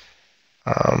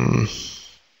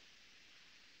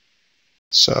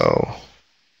 So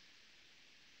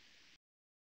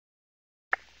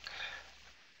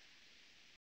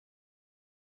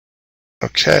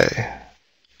okay.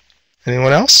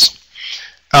 Anyone else?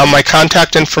 My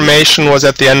contact information was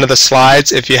at the end of the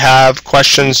slides. If you have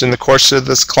questions in the course of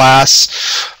this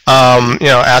class, you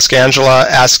know, ask Angela,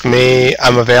 ask me.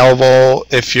 I'm available.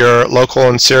 If you're local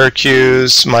in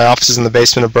Syracuse, my office is in the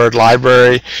basement of Byrd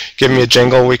Library. Give me a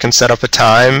jingle. We can set up a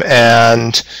time.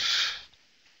 And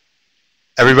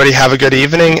everybody have a good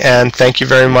evening, and thank you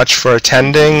very much for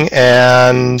attending.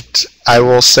 And I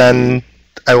will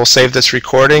save this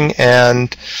recording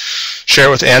and share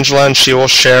it with Angela, and she will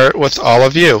share it with all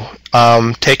of you.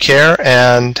 Take care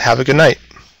and have a good night.